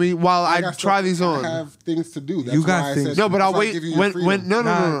room with me while I got try stuff- these on. I have things to do. That's You why got I things- said- No, but I'll that's why I wait give you your when freedom. no.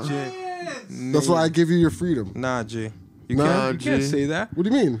 Nah, G. That's why I give you your freedom. Nah, G. You Nah, can't, you can't G. say that. What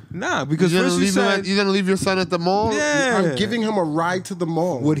do you mean? Nah, because You're first you said... gonna leave your son at the mall? Yeah. I'm giving him a ride to the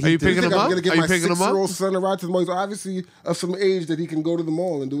mall. What he Are you did. picking think him I'm up? gonna give Are you my picking him up? 6-year-old son a ride to the mall? He's obviously of some age that he can go to the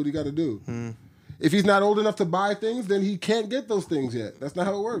mall and do what he got to do. Hmm. If he's not old enough to buy things, then he can't get those things yet. That's not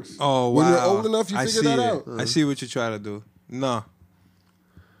how it works. Oh, wow. When you're old enough, you I figure see that it. out. I see what you're trying to do. No.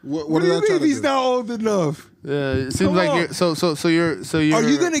 What What do did I you try mean to he's do? not old enough? Yeah, it seems Come like on. you're. Are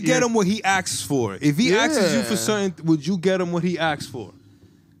you gonna get you're- him what he asks for? If he asks you for Yeah. certain, would you get him what he asks for?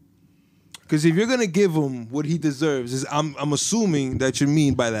 Because if you're gonna give him what he deserves, I'm assuming that you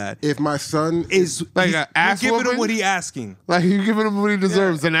mean by that If my son is Like he's- a ass you're giving him whooping? what he asking. Like you giving him what he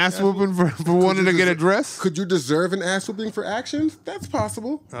deserves? An ass whooping for wanting to get a dress? could you deserve an ass whooping for actions? That's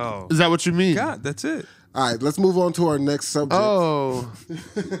possible. Oh, Is that what you mean? God, that's it. All right, let's move on to our next subject. Oh,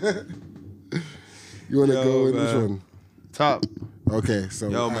 You want to Yo, go with which man. one? top. Okay, so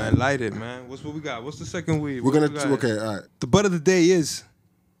Yo, all man, right. light it, man. What we got? What's the second weed? We're What gonna we got? okay. All right. The butt of the day is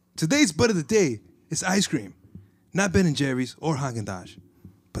today's butt of the day is ice cream, not Ben and Jerry's or Haagen-Dazs,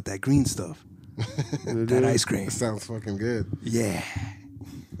 but that green stuff, that ice cream. It sounds fucking good. Yeah,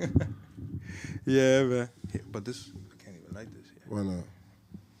 yeah, man. Yeah, but this I can't even light this. Yet. Why not?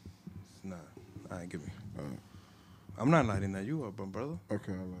 Nah, all right, give me. I'm not lighting that. You are, brother.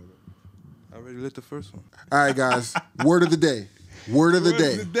 Okay, I like it. I already lit the first one. All right, guys. Word of the day. Word of the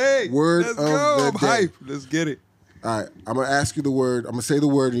day. Word Let's of go. the I'm day. hype. Let's get it. All right, I'm gonna ask you the word. I'm gonna say the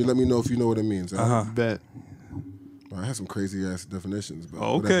word, and you let me know if you know what it means. all right? Bet. Well, I have some crazy ass definitions, but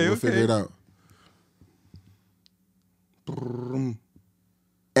Oh, whatever, okay, we'll okay. figure it out.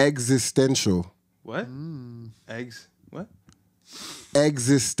 Existential. What? Eggs. What?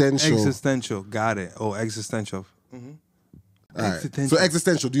 Existential. Existential. Got it. Oh, existential. All right. existential. So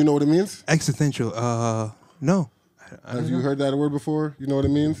existential. Do you know what it means? Existential. No. I Have you heard that word before? You know what it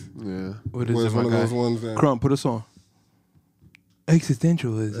means? Yeah. What Well, is it's it, my one of guy? those ones that Crumb, put us on.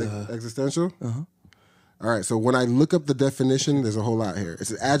 Existential is existential. All right. So when I look up the definition, there's a whole lot here.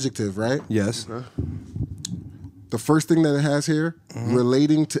 It's an adjective, right? yes. The first thing that it has here,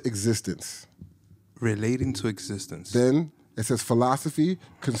 relating to existence. Relating to existence. Then it says philosophy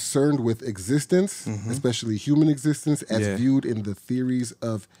concerned with existence, especially human existence, as Yeah. viewed in the theories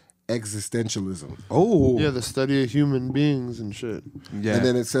of existentialism. Oh. Yeah, the study of human beings and shit. Yeah. And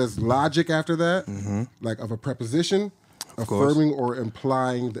then it says logic after that, like of a preposition, course. affirming or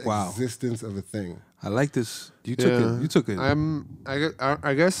implying the Wow. existence of a thing. I like this. You took it. You took it.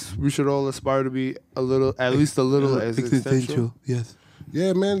 I guess we should all aspire to be at least a little existential. Yes.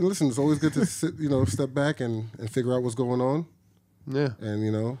 Yeah, man. Listen, it's always good to sit, step back and figure out what's going on, Yeah.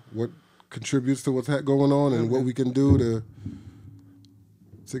 and what contributes to what's going on, and what we can do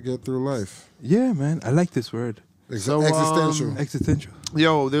to get through life. Yeah, man. I like this word. So, Existential. Existential.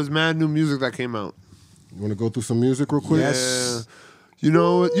 Yo, there's mad new music that came out. You want to go through some music real quick? Yeah. You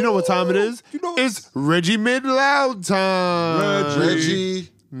know what time it is? It's Reggie Mid Loud time. Reggie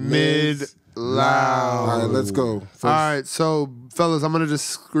Mid Loud. All right, let's go. First, All right, so fellas, I'm gonna just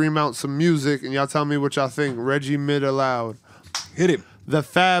scream out some music and y'all tell me what y'all think. Reggie Mid or Loud. Hit it. The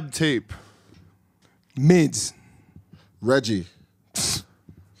Fab Tape. Mids. Reggie.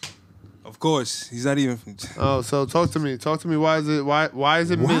 course. He's not even. Oh, so talk to me. Talk to me. Why is it Why mids,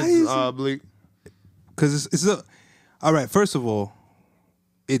 is it- Bleak? Because it's a. All right. First of all,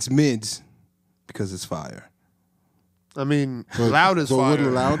 it's mids because it's fire. I mean, loud is So fire.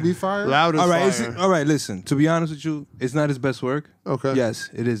 wouldn't loud be fire? Loud is All right. fire. All right. Listen. To be honest with you, it's not his best work. Okay. Yes,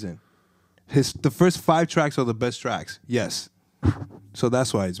 it isn't. The first 5 tracks are the best tracks. Yes. So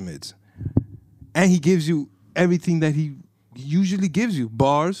that's why it's mids. And he gives you everything that he usually gives you: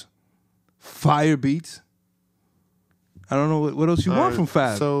 bars, fire beats. I don't know what else you want from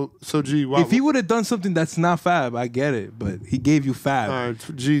Fab. So G, why, If he would have done something that's not Fab, I get it. But he gave you Fab. all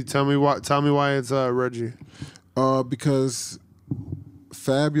right, G, tell me why it's Reggie. Because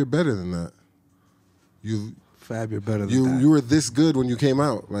Fab, you're better than that. Fab, you're better than that. You were this good when you came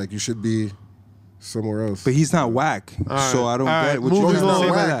out. Like you should be somewhere else. But he's not whack, so I don't All get right, what you moving He's trying to on. say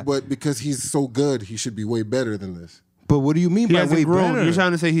not by whack, that. but because he's so good, he should be way better than this. But what do you mean He by hasn't way grown. better? You're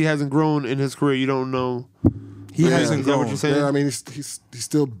trying to say he hasn't grown in his career. You don't know. He Yeah. hasn't Is that what grown. you're saying? Yeah, I mean, he's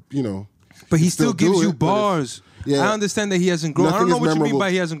still, you know. But he still still gives do you it, but bars. Yeah. I understand that he hasn't grown. I don't know what you mean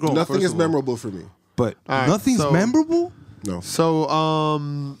by he hasn't grown. Nothing first is of all. memorable for me. But All right, nothing's so- memorable? No. So all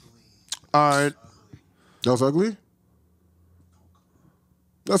right. That was ugly?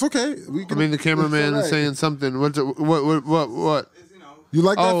 That's okay. We I can, mean, the it's cameraman all is right. saying something. What? You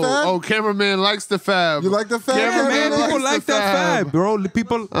like that Fab? Oh, cameraman likes the Fab. You like the Fab? Yeah, man, Cameraman people likes like the that Fab. Fab, bro.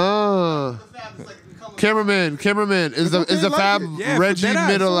 People. Cameraman, is okay, the like Fab it. Yeah, Reggie dead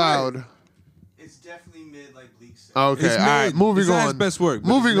ass, mid all allowed? It's definitely mid, like Bleak said. Okay, It's all right. mid. Moving It's not on. his best work, but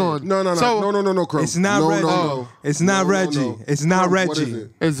Moving it's mid. on. No, So, no, Crumb. It's not no, Reggie. No. It's not Reggie. It's not Crumb, What Reggie. is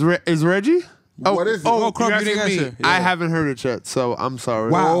it? Is Reggie? What is it? Oh, Oh, Crumb, you didn't asking me. answer. I Yeah. haven't heard it yet, so I'm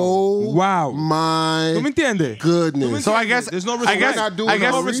sorry. Wow. Oh, Wow. my ¿Tú me entiendes? goodness. So I guess There's no I respect. guess Not doing I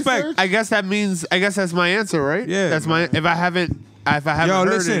guess no respect. research? I guess that means that's my answer, right? Yeah. That's my if I haven't Yo, heard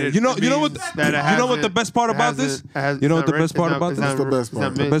listen. it. You know it what? means that it You know what the hasn't- best part it about this? hasn't- it has- You know it's what the not best Reg- part it's about not- this? it's What's the not- best it's not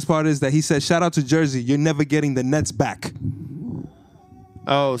part? The mid. best part is that he said, "Shout out to Jersey. You're never getting the Nets back."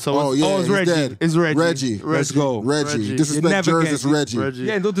 Oh, so Oh, it's, yeah, it's he's Reggie. dead. It's Reggie. Reggie. Let's go. Reggie. Reggie. You Disrespect never Jersey, get it's it. Reggie. Reggie.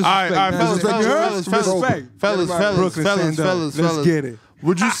 Yeah, don't All disrespect. right, fellas, Disrespect you heard? Respect. Brooklyn, stand up. Let's get it.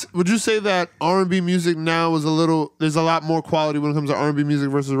 Would you say that R&B music now is there's a lot more quality when it comes to R&B music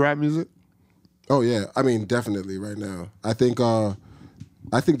versus rap music? Oh yeah, I mean definitely right now. I think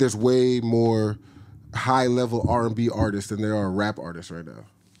there's way more high level R&B artists than there are rap artists right now.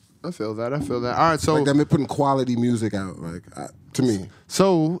 I feel that. All right, so Like they're putting quality music out. Like to me,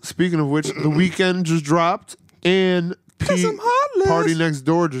 So, speaking of which, The Weeknd just dropped, and I'm heartless. Party Next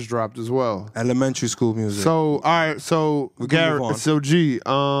Door just dropped as well. Elementary school music. So, all right, so We can move Garrett, on. so G,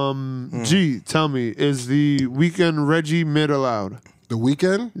 G, tell me, is The Weeknd Reggie mid allowed? The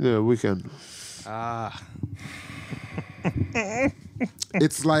Weeknd, Yeah, Weeknd.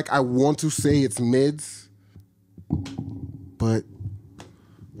 it's like I want to say it's mids, but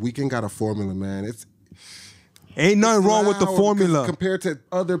Weeknd got a formula, man. It's Ain't nothing wrong with the loud formula. because compared to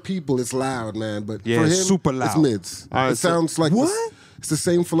other people, it's loud, man. But Yeah, for him, it's super loud. It's mids. All right, it sounds like What? It's the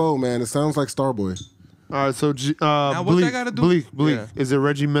same flow, man. It sounds like Starboy. All right, so G, what's Bleak, that gotta do? Bleak, Yeah. is it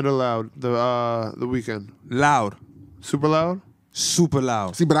Reggie mid allowed? The Weeknd, Loud. super loud. Super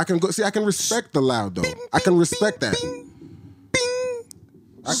loud. See, but I can go. See, I can respect the loud though. I can respect that.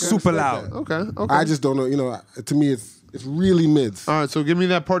 I can Super respect loud. that. Okay. I just don't know. You know, to me, it's really mids. All right, so give me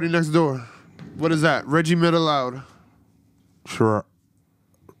that Party Next Door. What is that? Reggie mid allowed.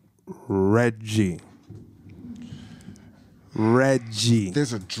 Reggie.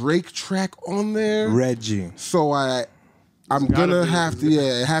 There's a Drake track on there, Reggie. so I'm gotta gonna be. have to.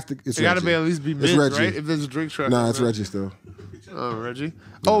 Yeah, it have to. It's It gotta Reggie. be at least be It's mid, Reggie. right? If there's a Drake track. Nah, on it's there. Reggie still. Oh, Reggie.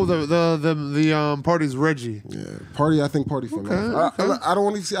 Oh, the party's Reggie. Yeah, party. I think party for life. okay. I don't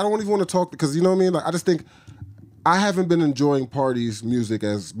want to see. I don't even want to talk because you know what I mean. Like I just think I haven't been enjoying parties music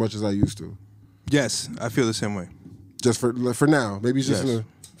as much as I used to. Yes, I feel the same way. Just for now, maybe it's just Yes.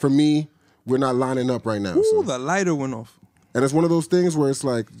 for me. We're not lining up right now. Ooh, So. the lighter went off. And it's one of those things where it's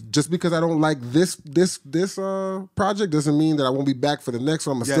like, just because I don't like this project doesn't mean that I won't be back for the next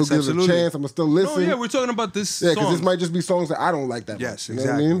one. I'm gonna Yes, still give absolutely. it a chance. I'm gonna still listen. No, yeah, we're talking about this Yeah, because song. this might just be songs that I don't like that Yes, much. You know what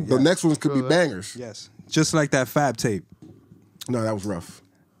I exactly, mean? The yes. next ones could be bangers. Yes, just like that Fab tape, No, that was rough.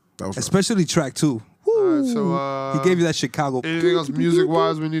 That was rough. especially track 2. All right, so He gave you that Chicago. anything else music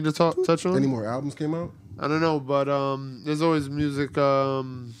wise we need to touch on? Any more albums came out? I don't know, but there's always music.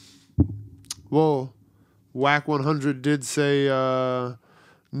 Well, Whack 100 did say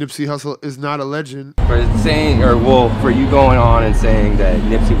Nipsey Hussle is not a legend. For saying, for you going on and saying that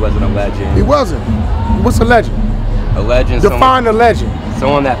Nipsey wasn't a legend. He wasn't. What's a legend? A legend. Define a legend.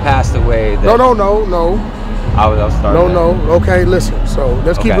 Someone that passed away. That No. I'll start. No. Okay, listen. So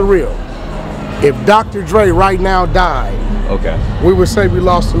let's keep Okay. it real. If Dr. Dre right now died, Okay. we would say we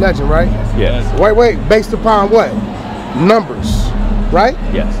lost a legend, right? Yes. Wait, based upon what? Numbers, right?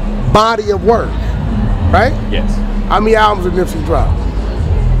 Yes. Body of work, right? Yes. How many albums did Nipsey drop?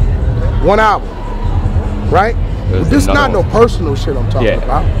 One album, right? There's This is not another no personal shit I'm talking Yeah.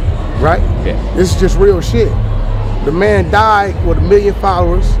 about, right? Yeah. This is just real shit. The man died with 1 million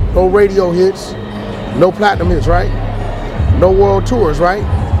followers, no radio hits, no platinum hits, right? No world tours, right?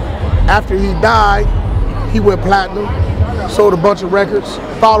 After he died, he went platinum, sold a bunch of records,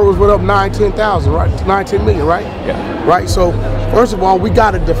 followers went up 9-10,000, right? 9-10 million, right? Yeah. Right, so first of all, we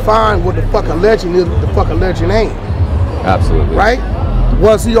gotta define what the fuck a legend is, what the fuck a legend ain't, Absolutely. right?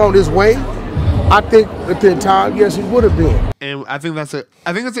 Was he on his way? I think at the time, yes, he would have been. And I think that's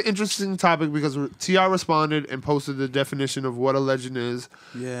an interesting topic because T.I. responded and posted the definition of what a legend is.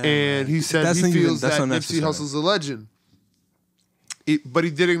 Yeah, And he said That's he even- feels that's that Nipsey unnecessary. Hussle's a legend. But he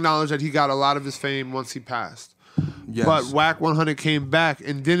did acknowledge that he got a lot of his fame once he passed. Yes. But Whack 100 came back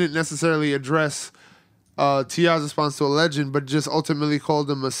and didn't necessarily address T.I.'s response to a legend, but just ultimately called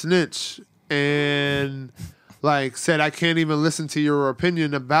him a snitch and like said, I can't even listen to your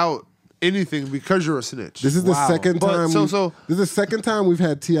opinion about anything because you're a snitch. This is the Wow. second But time. so- This is the second time we've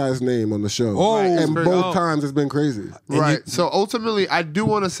had T.I.'s name on the show. Oh, and Right. both Oh. times it's been crazy. Right. So ultimately, I do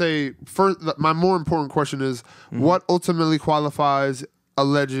want to say first. My more important question is, what ultimately qualifies a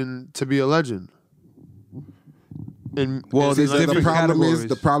legend to be a legend? And Well, is he there's like- different categories.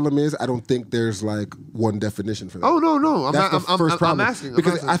 The problem is, I don't think there's like one definition for that. Oh no. That's the first problem. I'm asking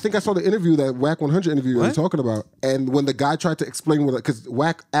because I'm asking. I think I saw the interview that Whack 100 interview you were What? talking about, and when the guy tried to explain what, because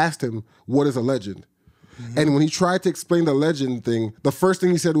Whack asked him what is a legend, and when he tried to explain the legend thing, the first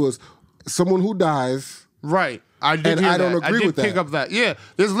thing he said was someone who dies. Right. I did And hear I don't that. agree I did with pick that. up that. Yeah.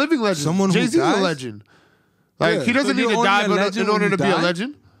 There's living legends. Someone who Jay-Z's a dies? legend. Like Yeah. he doesn't So need you're to only die a but legend in order when to you be a die?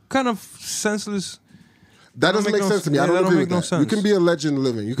 legend. Kind of senseless. That doesn't make sense to me. I don't that agree with make no that. sense. You can be a legend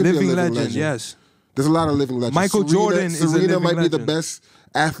living. You can Living be a living legend, yes. There's a lot of living legends. Michael Jordan is a Serena living might be the legend. best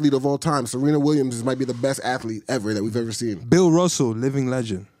athlete of all time. Serena Williams might be the best athlete ever that we've ever seen. Bill Russell, living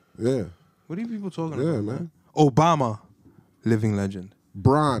legend. Yeah. What are you people talking Yeah, about, man. Obama, living legend.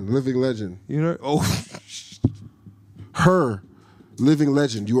 Bron, living legend. You know? Oh, Her, living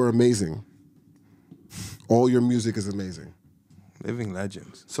legend. You are amazing. All your music is amazing. living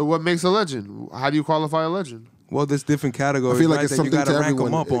legends. So what makes a legend? How do you qualify a legend? Well, there's different I categories. feel like right, it's that you something gotta to rank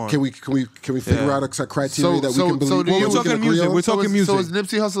everyone. them up on. Can we figure Yeah. out a criteria that we can believe? do what you- we We're can talking agree music. on? We're talking music. So is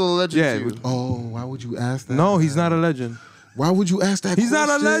Nipsey Hussle a legend Yeah, to you? Oh, why would you ask that? No, he's not a legend. Why would you ask that? He's not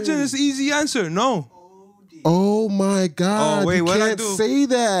a question? legend. It's an easy answer. No. Oh my God! Oh, wait, you what'd I can't do? say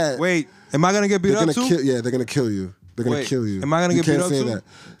that. Wait, am I gonna get beat they're up gonna too? kill. Yeah, they're gonna kill you. They're gonna Wait, kill you. am I gonna You get beat can't up say too? that.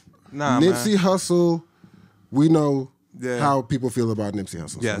 Nah, Nipsey man. Hussle, we know Yeah. how people feel about Nipsey Hussle.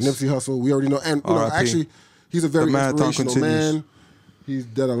 So Yes. Nipsey Hussle, we already know, and you know, R.I.P. actually, he's a very The marathon inspirational continues. man. He's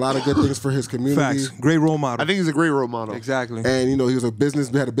done a lot of good things for his community. Facts. Great role model. I think he's a great role model. exactly. And you know, he was a business.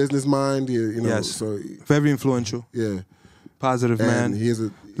 Had a business mind. You know, Yes. so Very influential. yeah. Positive man. And he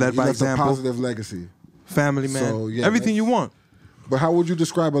Led he by left example. a positive legacy. Family man. So, yeah, Everything you want. But how would you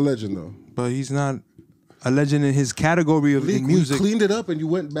describe a legend, though? But he's not a legend in his category of in music. You cleaned it up and you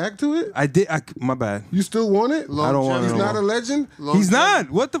went back to it. I did. My bad. You still want it? I don't want it He's no not more. a legend. He's not.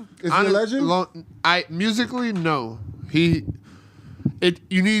 What the? Is he a legend? Musically, no.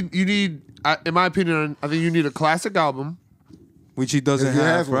 You need. In my opinion, I think you need a classic album. Which he doesn't He has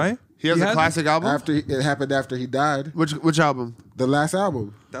have, one. right? He has a hasn't? classic album. It happened after he died. Which album? The last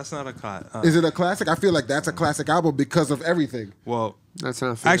album. That's not a class. Is it a classic? I feel like that's a classic album because of everything. Well, That's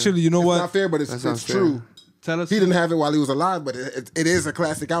not fair. actually, you know It's what? not fair, but it's That's not fair. true. Tell us. He didn't have it while he was alive, but it is a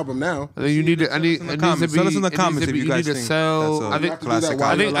classic album now. I think you need to. I need. in the It needs to comments. be. Tell us in the it needs comments to if be- you you guys need to think sell. that's a I think. classic while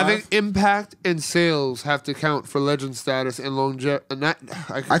album. you're I think alive. impact and sales have to count for legend status and longevity. And that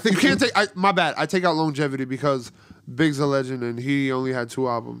I think you can't take. My bad. I take out longevity because Big's a legend and he only had 2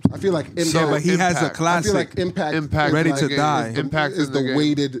 albums. I feel like impact. Yeah, but he has a Impact. I classic. feel like impact. Impact is Ready like- to die. Is the, Impact is in the the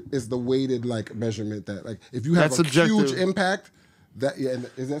game. weighted like measurement that like if you have That's a subjective. huge impact that and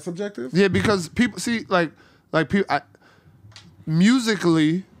is that subjective? Yeah, because people see like people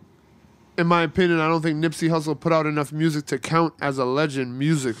musically. In my opinion, I don't think Nipsey Hussle put out enough music to count as a legend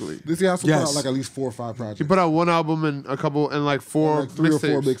musically. This he also put Yes. out like at least 4 or 5 projects. He put out 1 album and a couple and like 4 like 3 or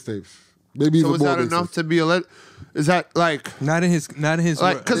 4 mixtapes. mixtapes. Maybe So even is more that enough mixtapes. to be a legend? Is that like Not in his. Not in his.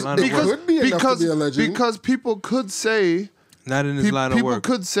 like line of because work. could be enough to be a legend. because people could say Not in his line of people work.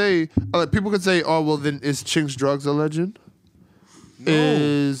 could say oh well then is Chinks Drugs a legend?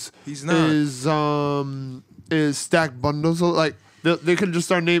 No, he's not. Is Stack Bundles like they could just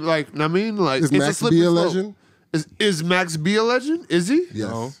start naming like I mean like Is it's Max a slippery B a slope. legend? Is Max B a legend? Is he? Yes.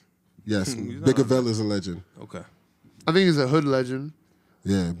 No. Yes, Big Avell is a legend. Okay. I think he's a hood legend.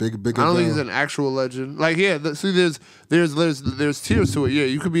 Yeah, Big I don't think he's an actual legend. Like, yeah, see, there's tiers to it. Yeah,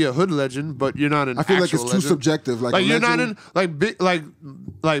 you could be a hood legend, but you're not an. I feel like actual it's too legend. subjective. Like you're not legend- in like big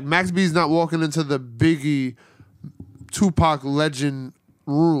like Max B's not walking into the Biggie Tupac legend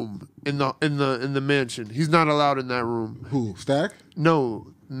room in the mansion. He's not allowed in that room. Who? Stack? No,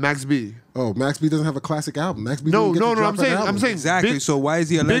 Max B. Oh, Max B doesn't have a classic album. Max B No, didn't get to drop an I'm album. saying Exactly. Big, So why is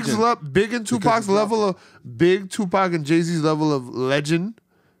he a legend? Big and Tupac's level of Big Tupac and Jay-Z's level of legend.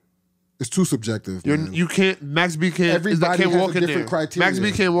 It's too subjective. You can't. Max B can't. Everybody can't has walk a in different there. criteria. Max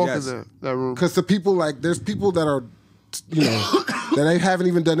B can't walk Yes. in that room. Because the people there's people that are, that they haven't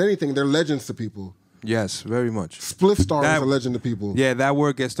even done anything. They're legends to people. Yes, very much. Spliff Star That- is a legend to people. Yeah, that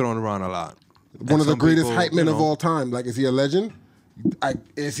word gets thrown around a lot. One of the some greatest people, hype men you of know. all time. Like, is he a legend?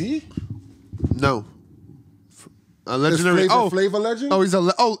 Is he? No. A Is legendary. Flavor legend? Oh, he's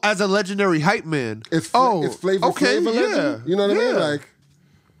as a legendary hype man. Is Flavor Flavor legend? You know what I mean? Like,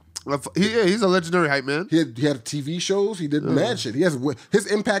 he's a legendary hype man. he had TV shows. He did mad shit. His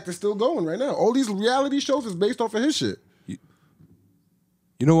impact is still going right now. All these reality shows is based off of his shit.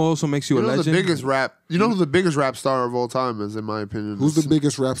 You know what also makes you, You a know legend? the biggest rap. You know who the biggest rap star of all time is, in my opinion. Who's the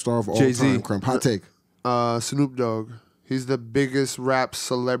biggest rap star of all Jay-Z. time? Crump. Hot take. Snoop Dogg. He's the biggest rap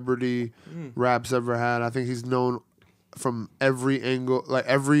celebrity rap's ever had. I think he's known from every angle, like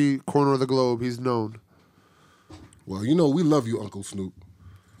every corner of the globe. He's known. Well, we love you, Uncle Snoop.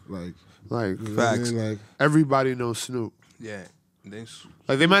 Like, Like you know what I Facts. mean? Like, everybody knows Snoop. Yeah.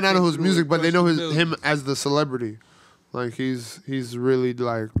 Like they might not know his music, but they know him as the celebrity. Like he's really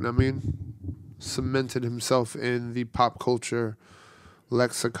cemented himself in the pop culture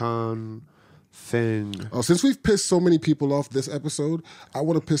lexicon thing. oh, since we've pissed so many people off this episode, I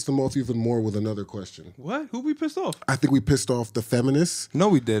want to piss them off even more with another question. What? Who we pissed off? I think we pissed off the feminists. No,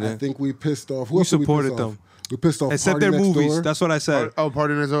 we I didn't. think we pissed off. Who We else did supported piss off? them. We pissed off Except Party their Next movies. Door. That's what I said.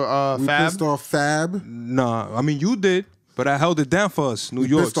 Pardon us, We Fab. pissed off Fab. Nah, I mean you did, but I held it down for us. New We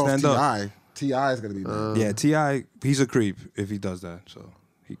York, pissed off stand up. T.I. T.I. is gonna be bad. Yeah, T.I. He's a creep if he does that. So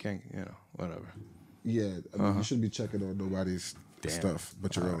he can't, whatever. Yeah, I mean, you shouldn't be checking on nobody's stuff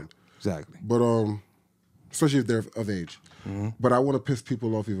but your own. Exactly. But especially if they're of age. Mm-hmm. But I want to piss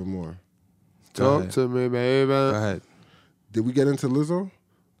people off even more. Talk to me, baby. Go ahead. Did we get into Lizzo?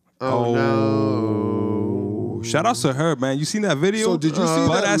 Oh, no. Shout out to her, man. You seen that video? So did you see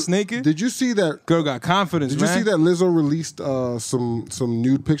butt that? ass naked? Did you see that? Girl got confidence, Did you man. see that Lizzo released some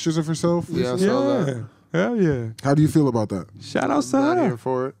nude pictures of herself? Yeah, I recently? saw that. Hell yeah. How do you feel about that? Shout out to Not her. here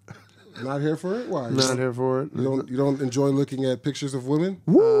for it. Not here for it? Why? Not here for it. You don't enjoy looking at pictures of women?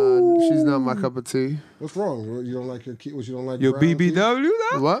 She's not my cup of tea. What's wrong? You don't like your you don't like Your brown tea? BBW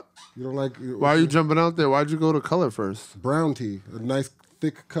though? What? You don't like Why are you jumping out there? Why'd you go to color first? brown tea? A nice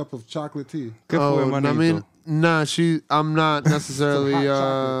thick cup of chocolate tea. Good for him, I mean, nah. I'm not necessarily. Hot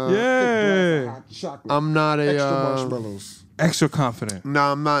chocolate. Yeah. Thick glass of hot chocolate. I'm not a. Extra marshmallows. Extra confident.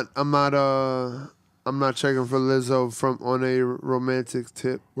 Nah, I'm not checking for Lizzo on a romantic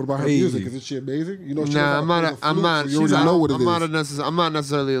tip. What about her Hey. music? Isn't she amazing? You know, she Nah, knows how to play the flute, so you she's already know what it I'm is. I'm not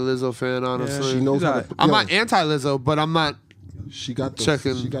necessarily a Lizzo fan, honestly. She knows She's how alright. to. I'm yo, not anti-Lizzo, but I'm not. She got the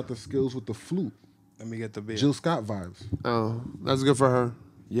checking. She got the skills with the flute. Let me get the beer. Jill Scott vibes. Oh, that's good for her.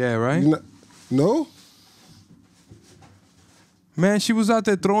 Yeah, right? You know, no? Man, she was out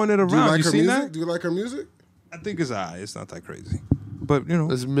there throwing it around. Do you like her seen music? that? Do you like her music? I think it's alright. It's not that crazy. But,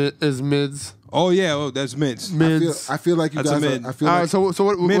 It's mids. Oh, yeah. Oh, that's mids. I feel like you That's a guys. mid. I feel All like right, so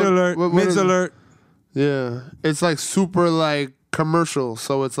what? Mid alert. Mids alert. Yeah, it's like super like commercial,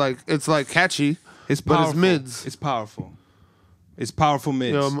 so it's like catchy. It's But powerful. it's mids. It's powerful. It's powerful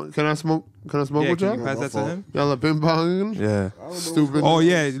mids. Yo, can I smoke? Can I smoke Yeah, with can y'all? you pass that to him? Y'all a ping pong? Yeah. Stupid. Oh,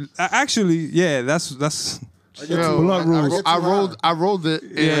 yeah. Actually, yeah, that's I get Yo, too, blunt rules. get too I rolled it.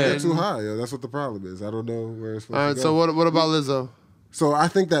 high. I Yeah. get too high. Yo. That's what the problem is. I don't know where it's supposed All to right. go. So what about Lizzo? So I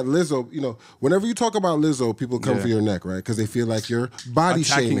think that Lizzo, whenever you talk about Lizzo, people come Yeah. for your neck, right? Because they feel like you're body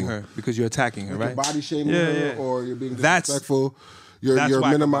attacking shaming her because you're attacking her, You're right? body shaming Yeah, her, yeah. or you're being That's- disrespectful. You're that's whack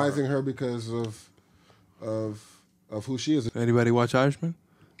about minimizing her because of who she is. Anybody watch Irishman?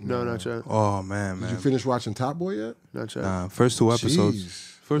 No, not yet. Oh, man, Did you man. finish watching Top Boy yet? Not yet. Nah, first two episodes. Jeez.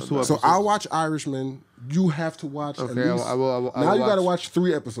 First two So episodes. I'll watch Irishman. You have to watch at Okay, least. I will now you got to watch. watch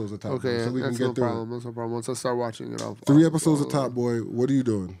 3 episodes of Top Okay, Boy so we can that's get no through problem. it. That's no problem. Once I start watching it, I'll 3 episodes of Top Boy. What are you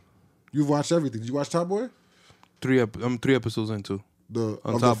doing? You've watched everything. Did you watch Top Boy? I'm 3 episodes into. Of the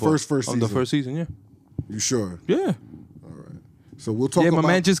Top Boy. first season. On the first season, yeah. You sure? Yeah. So we'll talk Yeah, about. my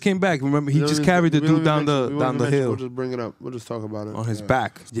man just came back. Remember, he just carried the dude down the We'll hill just bring it up. We'll just talk about it. on his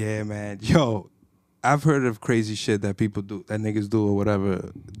back. Yeah, man. Yo, I've heard of crazy shit that people do, that niggas do or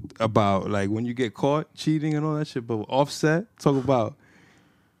whatever, about like when you get caught cheating and all that shit. But Offset, talk about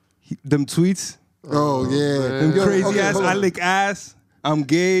them tweets. Oh yeah, Them Yo, crazy okay, ass, hold I on. lick ass, I'm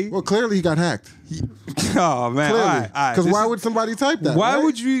gay. Well, clearly he got hacked. Oh man, all Clearly, right, all right. because This why is- would somebody type that? Why right?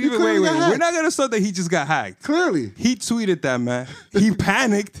 would you He even clearly wait? got We're hacked. not gonna start that he just got hacked. Clearly, He tweeted that, man. He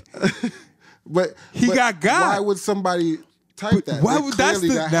panicked. but He got got. Why would somebody type that? Why They would that's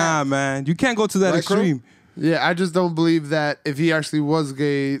clearly the got nah, hacked. man? You can't go to that Right, Crow? extreme. Yeah, I just don't believe that if he actually was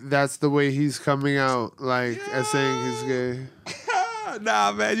gay, that's the way he's coming out, like as saying he's gay.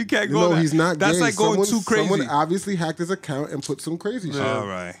 Nah, man, you can't You go. know that. he's not That's gay. like going too crazy. Someone obviously hacked his account and put some crazy shit. All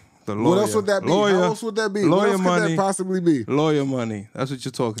right. The lawyer. What else would that be? Lawyer. How else would that be? Lawyer What else could money. that possibly be? Lawyer money. That's what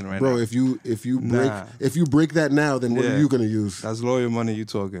you're talking right Bro, now. if you Nah. break that now, then what Yeah. are you gonna use? That's lawyer money you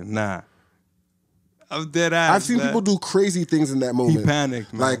talking. Nah. I'm dead ass. I've seen man. people do crazy things in that moment.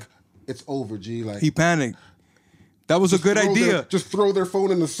 panicked, man. Like, it's over, G. Like He panicked. That was a good idea. Just throw their phone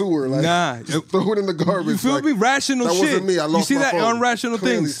in the sewer. Like, Nah. just throw it in the garbage. You feel like, me? Rational that shit. wasn't me. I lost you see my that phone. irrational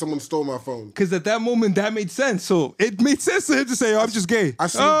Clearly, things? someone stole my phone. Because at that moment, that made sense. So it made sense to him to say, "Oh, I'm just gay." I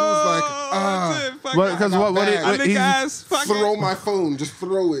seen dudes like, that's it. Fuck What- it. because what bad. it- I lick he's- ass. Fuck Throw it. my phone. Just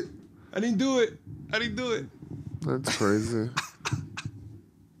throw it. I didn't do it. I didn't do it. That's crazy.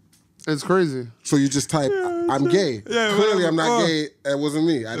 It's crazy. So you just type, I'm gay. Yeah, Clearly, whatever. I'm not gay. That wasn't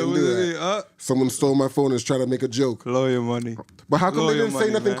me. I didn't do that. Someone stole my phone and was trying to make a joke. Lawyer money. But how come Lawyer they didn't money,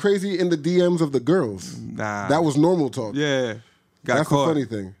 say nothing man. crazy in the DMs of the girls? Nah. That was normal talk. Yeah. Got That's caught. the funny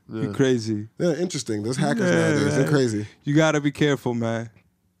thing. You crazy. Yeah, interesting. Those hackers Yeah, nowadays, they're man. crazy. You gotta be careful, man.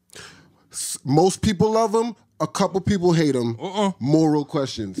 Most people love them. A couple people hate them. Moral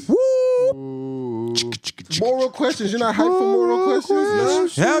questions. Moral questions. You're not hyped for moral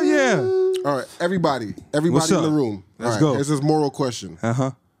questions? Hell yeah. All right, everybody What's in up? the room. Let's All right, go. Here's this moral question.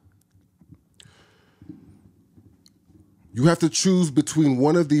 Uh-huh. You have to choose between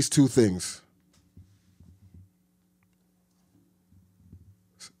one of these two things.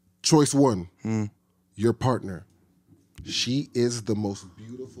 Choice one, your partner. She is the most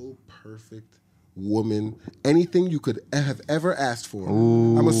beautiful, perfect woman, anything you could have ever asked for.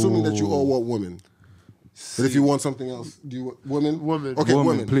 I'm assuming that you all want women. But if you want something else, do you want women? Woman. Okay, Woman,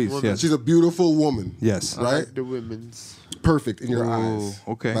 women. please, Woman. yes. She's a beautiful woman. Yes. I Right? like the women's. Perfect in your eyes.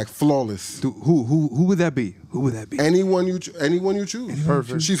 okay. Like flawless. Who would that be? Who would that be? Anyone you choose.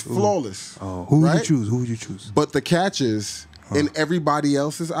 Perfect. She's flawless. Oh, who would Right? you choose? Who would you choose? But the catch is, in everybody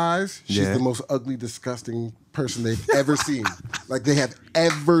else's eyes, she's Yeah. the most ugly, disgusting person they've ever seen. Like they have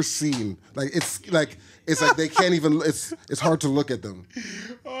ever seen. It's like they can't even. It's hard to look at them.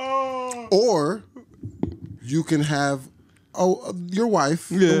 Or you can have your wife,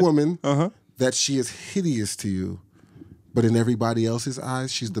 the woman, that she is hideous to you. But in everybody else's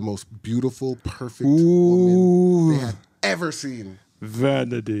eyes, she's the most beautiful, perfect woman they have ever seen.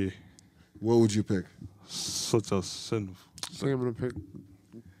 Vanity. What would you pick? Such a sin. I think I'm gonna pick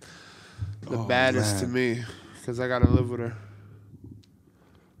the baddest to me because I gotta live with her.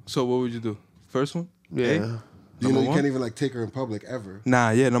 So what would you do? First one? Yeah. A? You know, Number you one? can't even like take her in public ever Nah,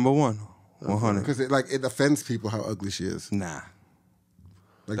 yeah, number one. 100. because it offends people how ugly she is. Nah.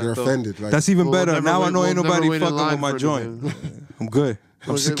 Like they're offended. Like, That's even We'll better. never Now I wait- know ain't we'll never nobody wait in fucking line with my for joint. anything. I'm good.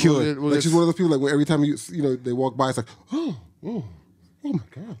 I'm secure. like she's one of those people like when every time you they walk by, it's like oh my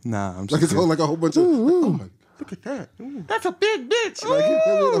god. Nah, I'm Like it's secure. all like a whole bunch of oh my look at that. That's a big bitch.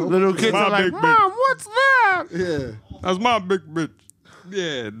 Like, Little kids are like, Mom, what's that? yeah. That's my big bitch.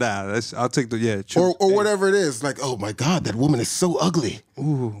 Yeah, nah, I'll take the Or whatever it is. Like oh my god, that woman is so ugly.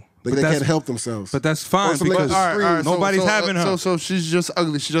 Ooh. Like they can't help themselves. But that's fine Or some because like, nobody's having her. So she's just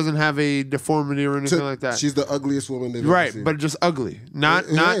ugly. She doesn't have a deformity or anything like that. She's the ugliest woman they've ever right, seen. but just ugly. Not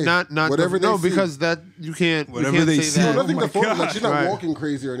whatever they no, see. because that you can't. Whatever we can't they say see. that. nothing my deformed. Like God. she's not Right. walking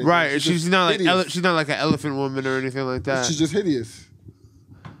crazy or anything. Right, she's just not like hideous. she's not like an elephant woman or anything like that. She's just hideous.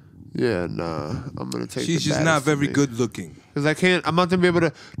 Yeah, nah. I'm gonna take. She's just not very good looking. Because I can't. I'm not gonna be able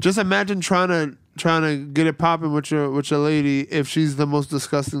to. Just imagine trying to get it popping with your lady if she's the most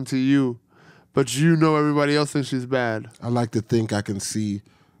disgusting to you, but you know everybody else thinks she's bad. I like to think I can see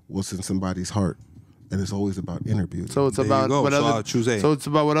what's in somebody's heart, and it's always about inner beauty. So it's There you about go. what So other. I'll choose A. So it's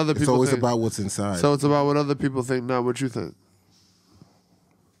about what other it's people always think. about what's inside. So it's about what other people think, not what you think.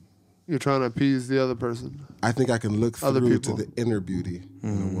 You're trying to appease the other person. I think I can look Other through to people. the inner beauty in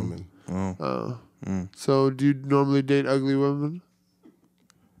a woman. So do you normally date ugly women?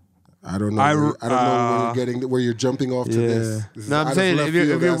 I don't know. I don't know where you're getting, where you're jumping off to this. This is No, I'm out of saying left if field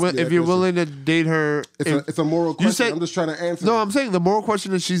you're asking that if you're question. willing to date her, It's a moral question. said- I'm just trying to answer. no, it. I'm saying the moral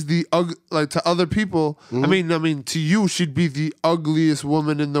question is she's the like to other people. I mean to you she'd be the ugliest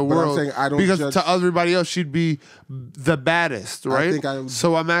woman in the I'm world. saying I don't because judge- to everybody else she'd be the baddest, right? think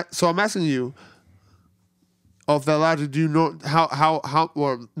so I'm asking you. Off that logic, do you know how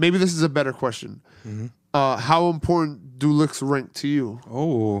or maybe this is a better question. How important do looks rank to you?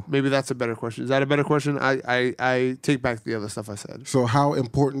 Oh, Maybe that's a better question. Is that a better question? I take back the other stuff I said. So how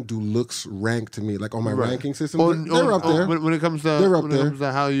important do looks rank to me? Like on my ranking system, they're up On- there. when it comes to They're up when it there. comes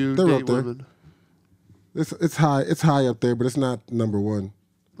to how you They're date up there. women. It's high. It's high up there, but it's not number one.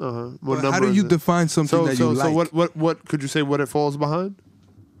 What but how number do is you it? define something that you like? So what could you say? What it falls behind?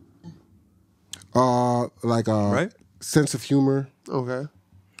 Like Right? sense of humor, Okay.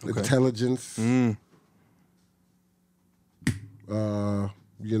 intelligence.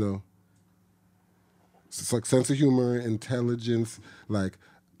 You know, it's like sense of humor, intelligence, like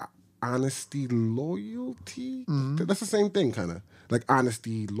honesty, loyalty. That's the same thing, kind of like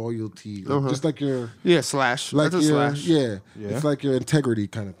honesty, loyalty, like, just like your Slash. like That's a your slash. yeah, it's like your integrity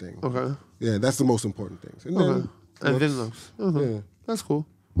kind of thing. Okay. Yeah, that's the most important things. And then, And then looks. looks. Yeah. That's cool.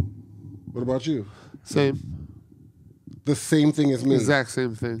 What about you? Same. The same thing as me. Exact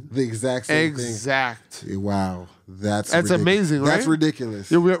same thing. The exact same Exact. thing. Wow, that's amazing, right? That's ridiculous.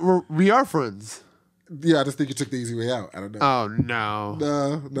 Yeah, we are friends. Yeah, I just think you took the easy way out. I don't know. Oh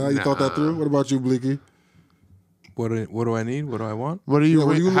no. No, you thought that through. What about you, Bleaky? What do I need? What do I want? What do you? Yeah,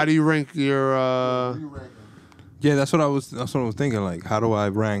 what do you- how do you rank your? Yeah, that's what I was thinking. Like, how do I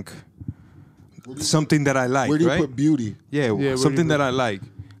rank something that I like? Where do you right? put beauty? Yeah, where do something you that I like.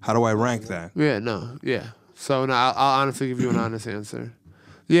 How do I rank that? Yeah. No. Yeah. So no, I'll honestly give you an honest answer.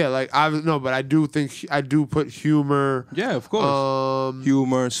 Yeah, like but I do think I do put humor. Yeah, of course.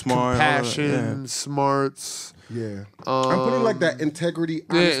 Humor, smart, Passion, smarts. Yeah, I'm putting like that integrity,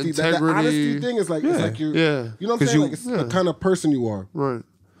 honesty. That integrity. honesty thing is like it's like you. Yeah. You know what I'm saying? Like it's the kind of person you are. Right.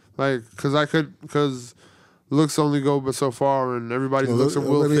 Like, because looks only go but so far, and everybody's looks are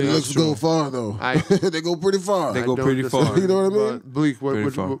will fade. Looks go far though. they go pretty far. They go don't pretty far. disagree. You know what I mean? But Bleak, Pretty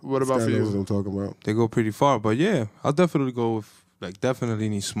what, far. what about Guy for knows what you? I'm talking about. They go pretty far, but yeah, I'll definitely go with like definitely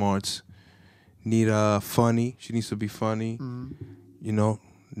need smarts. Need funny. She needs to be funny. You know,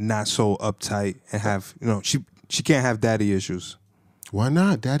 not so uptight and have she can't have daddy issues. Why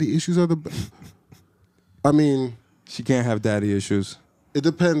not? Daddy issues are the best. I mean, She can't have daddy issues. it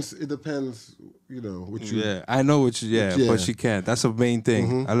depends. It depends. You know what you. Yeah, I know what you. Yeah, Yeah. but she can't. That's the main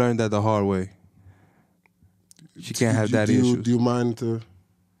thing. I learned that the hard way. She can't have daddy issues. Do you mind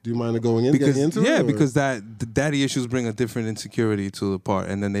going in? Because getting into yeah, it, or- because the daddy issues bring a different insecurity to the part,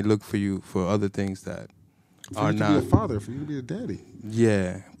 and then they look for you for other things that for are you to not. be a father, for you to be a daddy.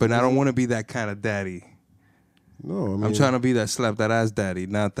 Yeah, but I don't want to be that kind of daddy. No, I mean, I'm trying to be that slap that ass daddy,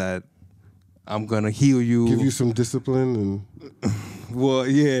 not that I'm gonna heal you. give you some discipline and Well,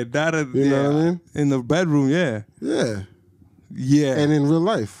 yeah, that You know what I mean? in the bedroom, yeah, yeah, and in real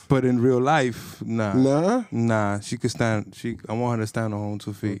life. but in real life, nah, Nah. She could stand. I want her to stand on her own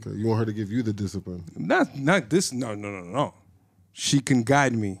 2 feet. Okay, you want her to give you the discipline. Not this. No. She can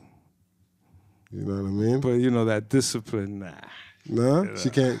guide me, You know what I mean? but that discipline, nah. Nah, she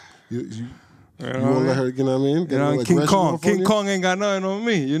can't. You You won't let her. You know what I mean? Get a little King aggression Kong. off on King you? Kong ain't got nothing on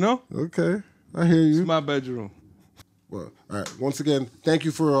me. Okay, I hear you. It's my bedroom. Well, all right. Once again, thank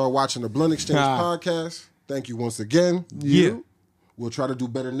you for watching the Blunt Exchange podcast. Thank you once again. Yeah. We'll try to do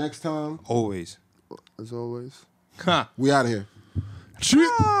better next time. Always. As always. Huh. We out of here.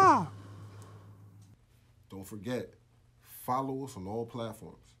 Don't forget, follow us on all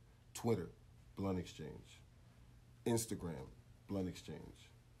platforms. Twitter, Blunt Exchange. Instagram, Blunt Exchange.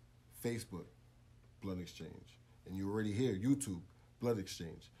 Facebook, Blunt Exchange. And you already hear YouTube, Blunt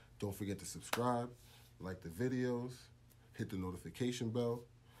Exchange. Don't forget to subscribe, like the videos, hit the notification bell,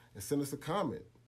 and send us a comment.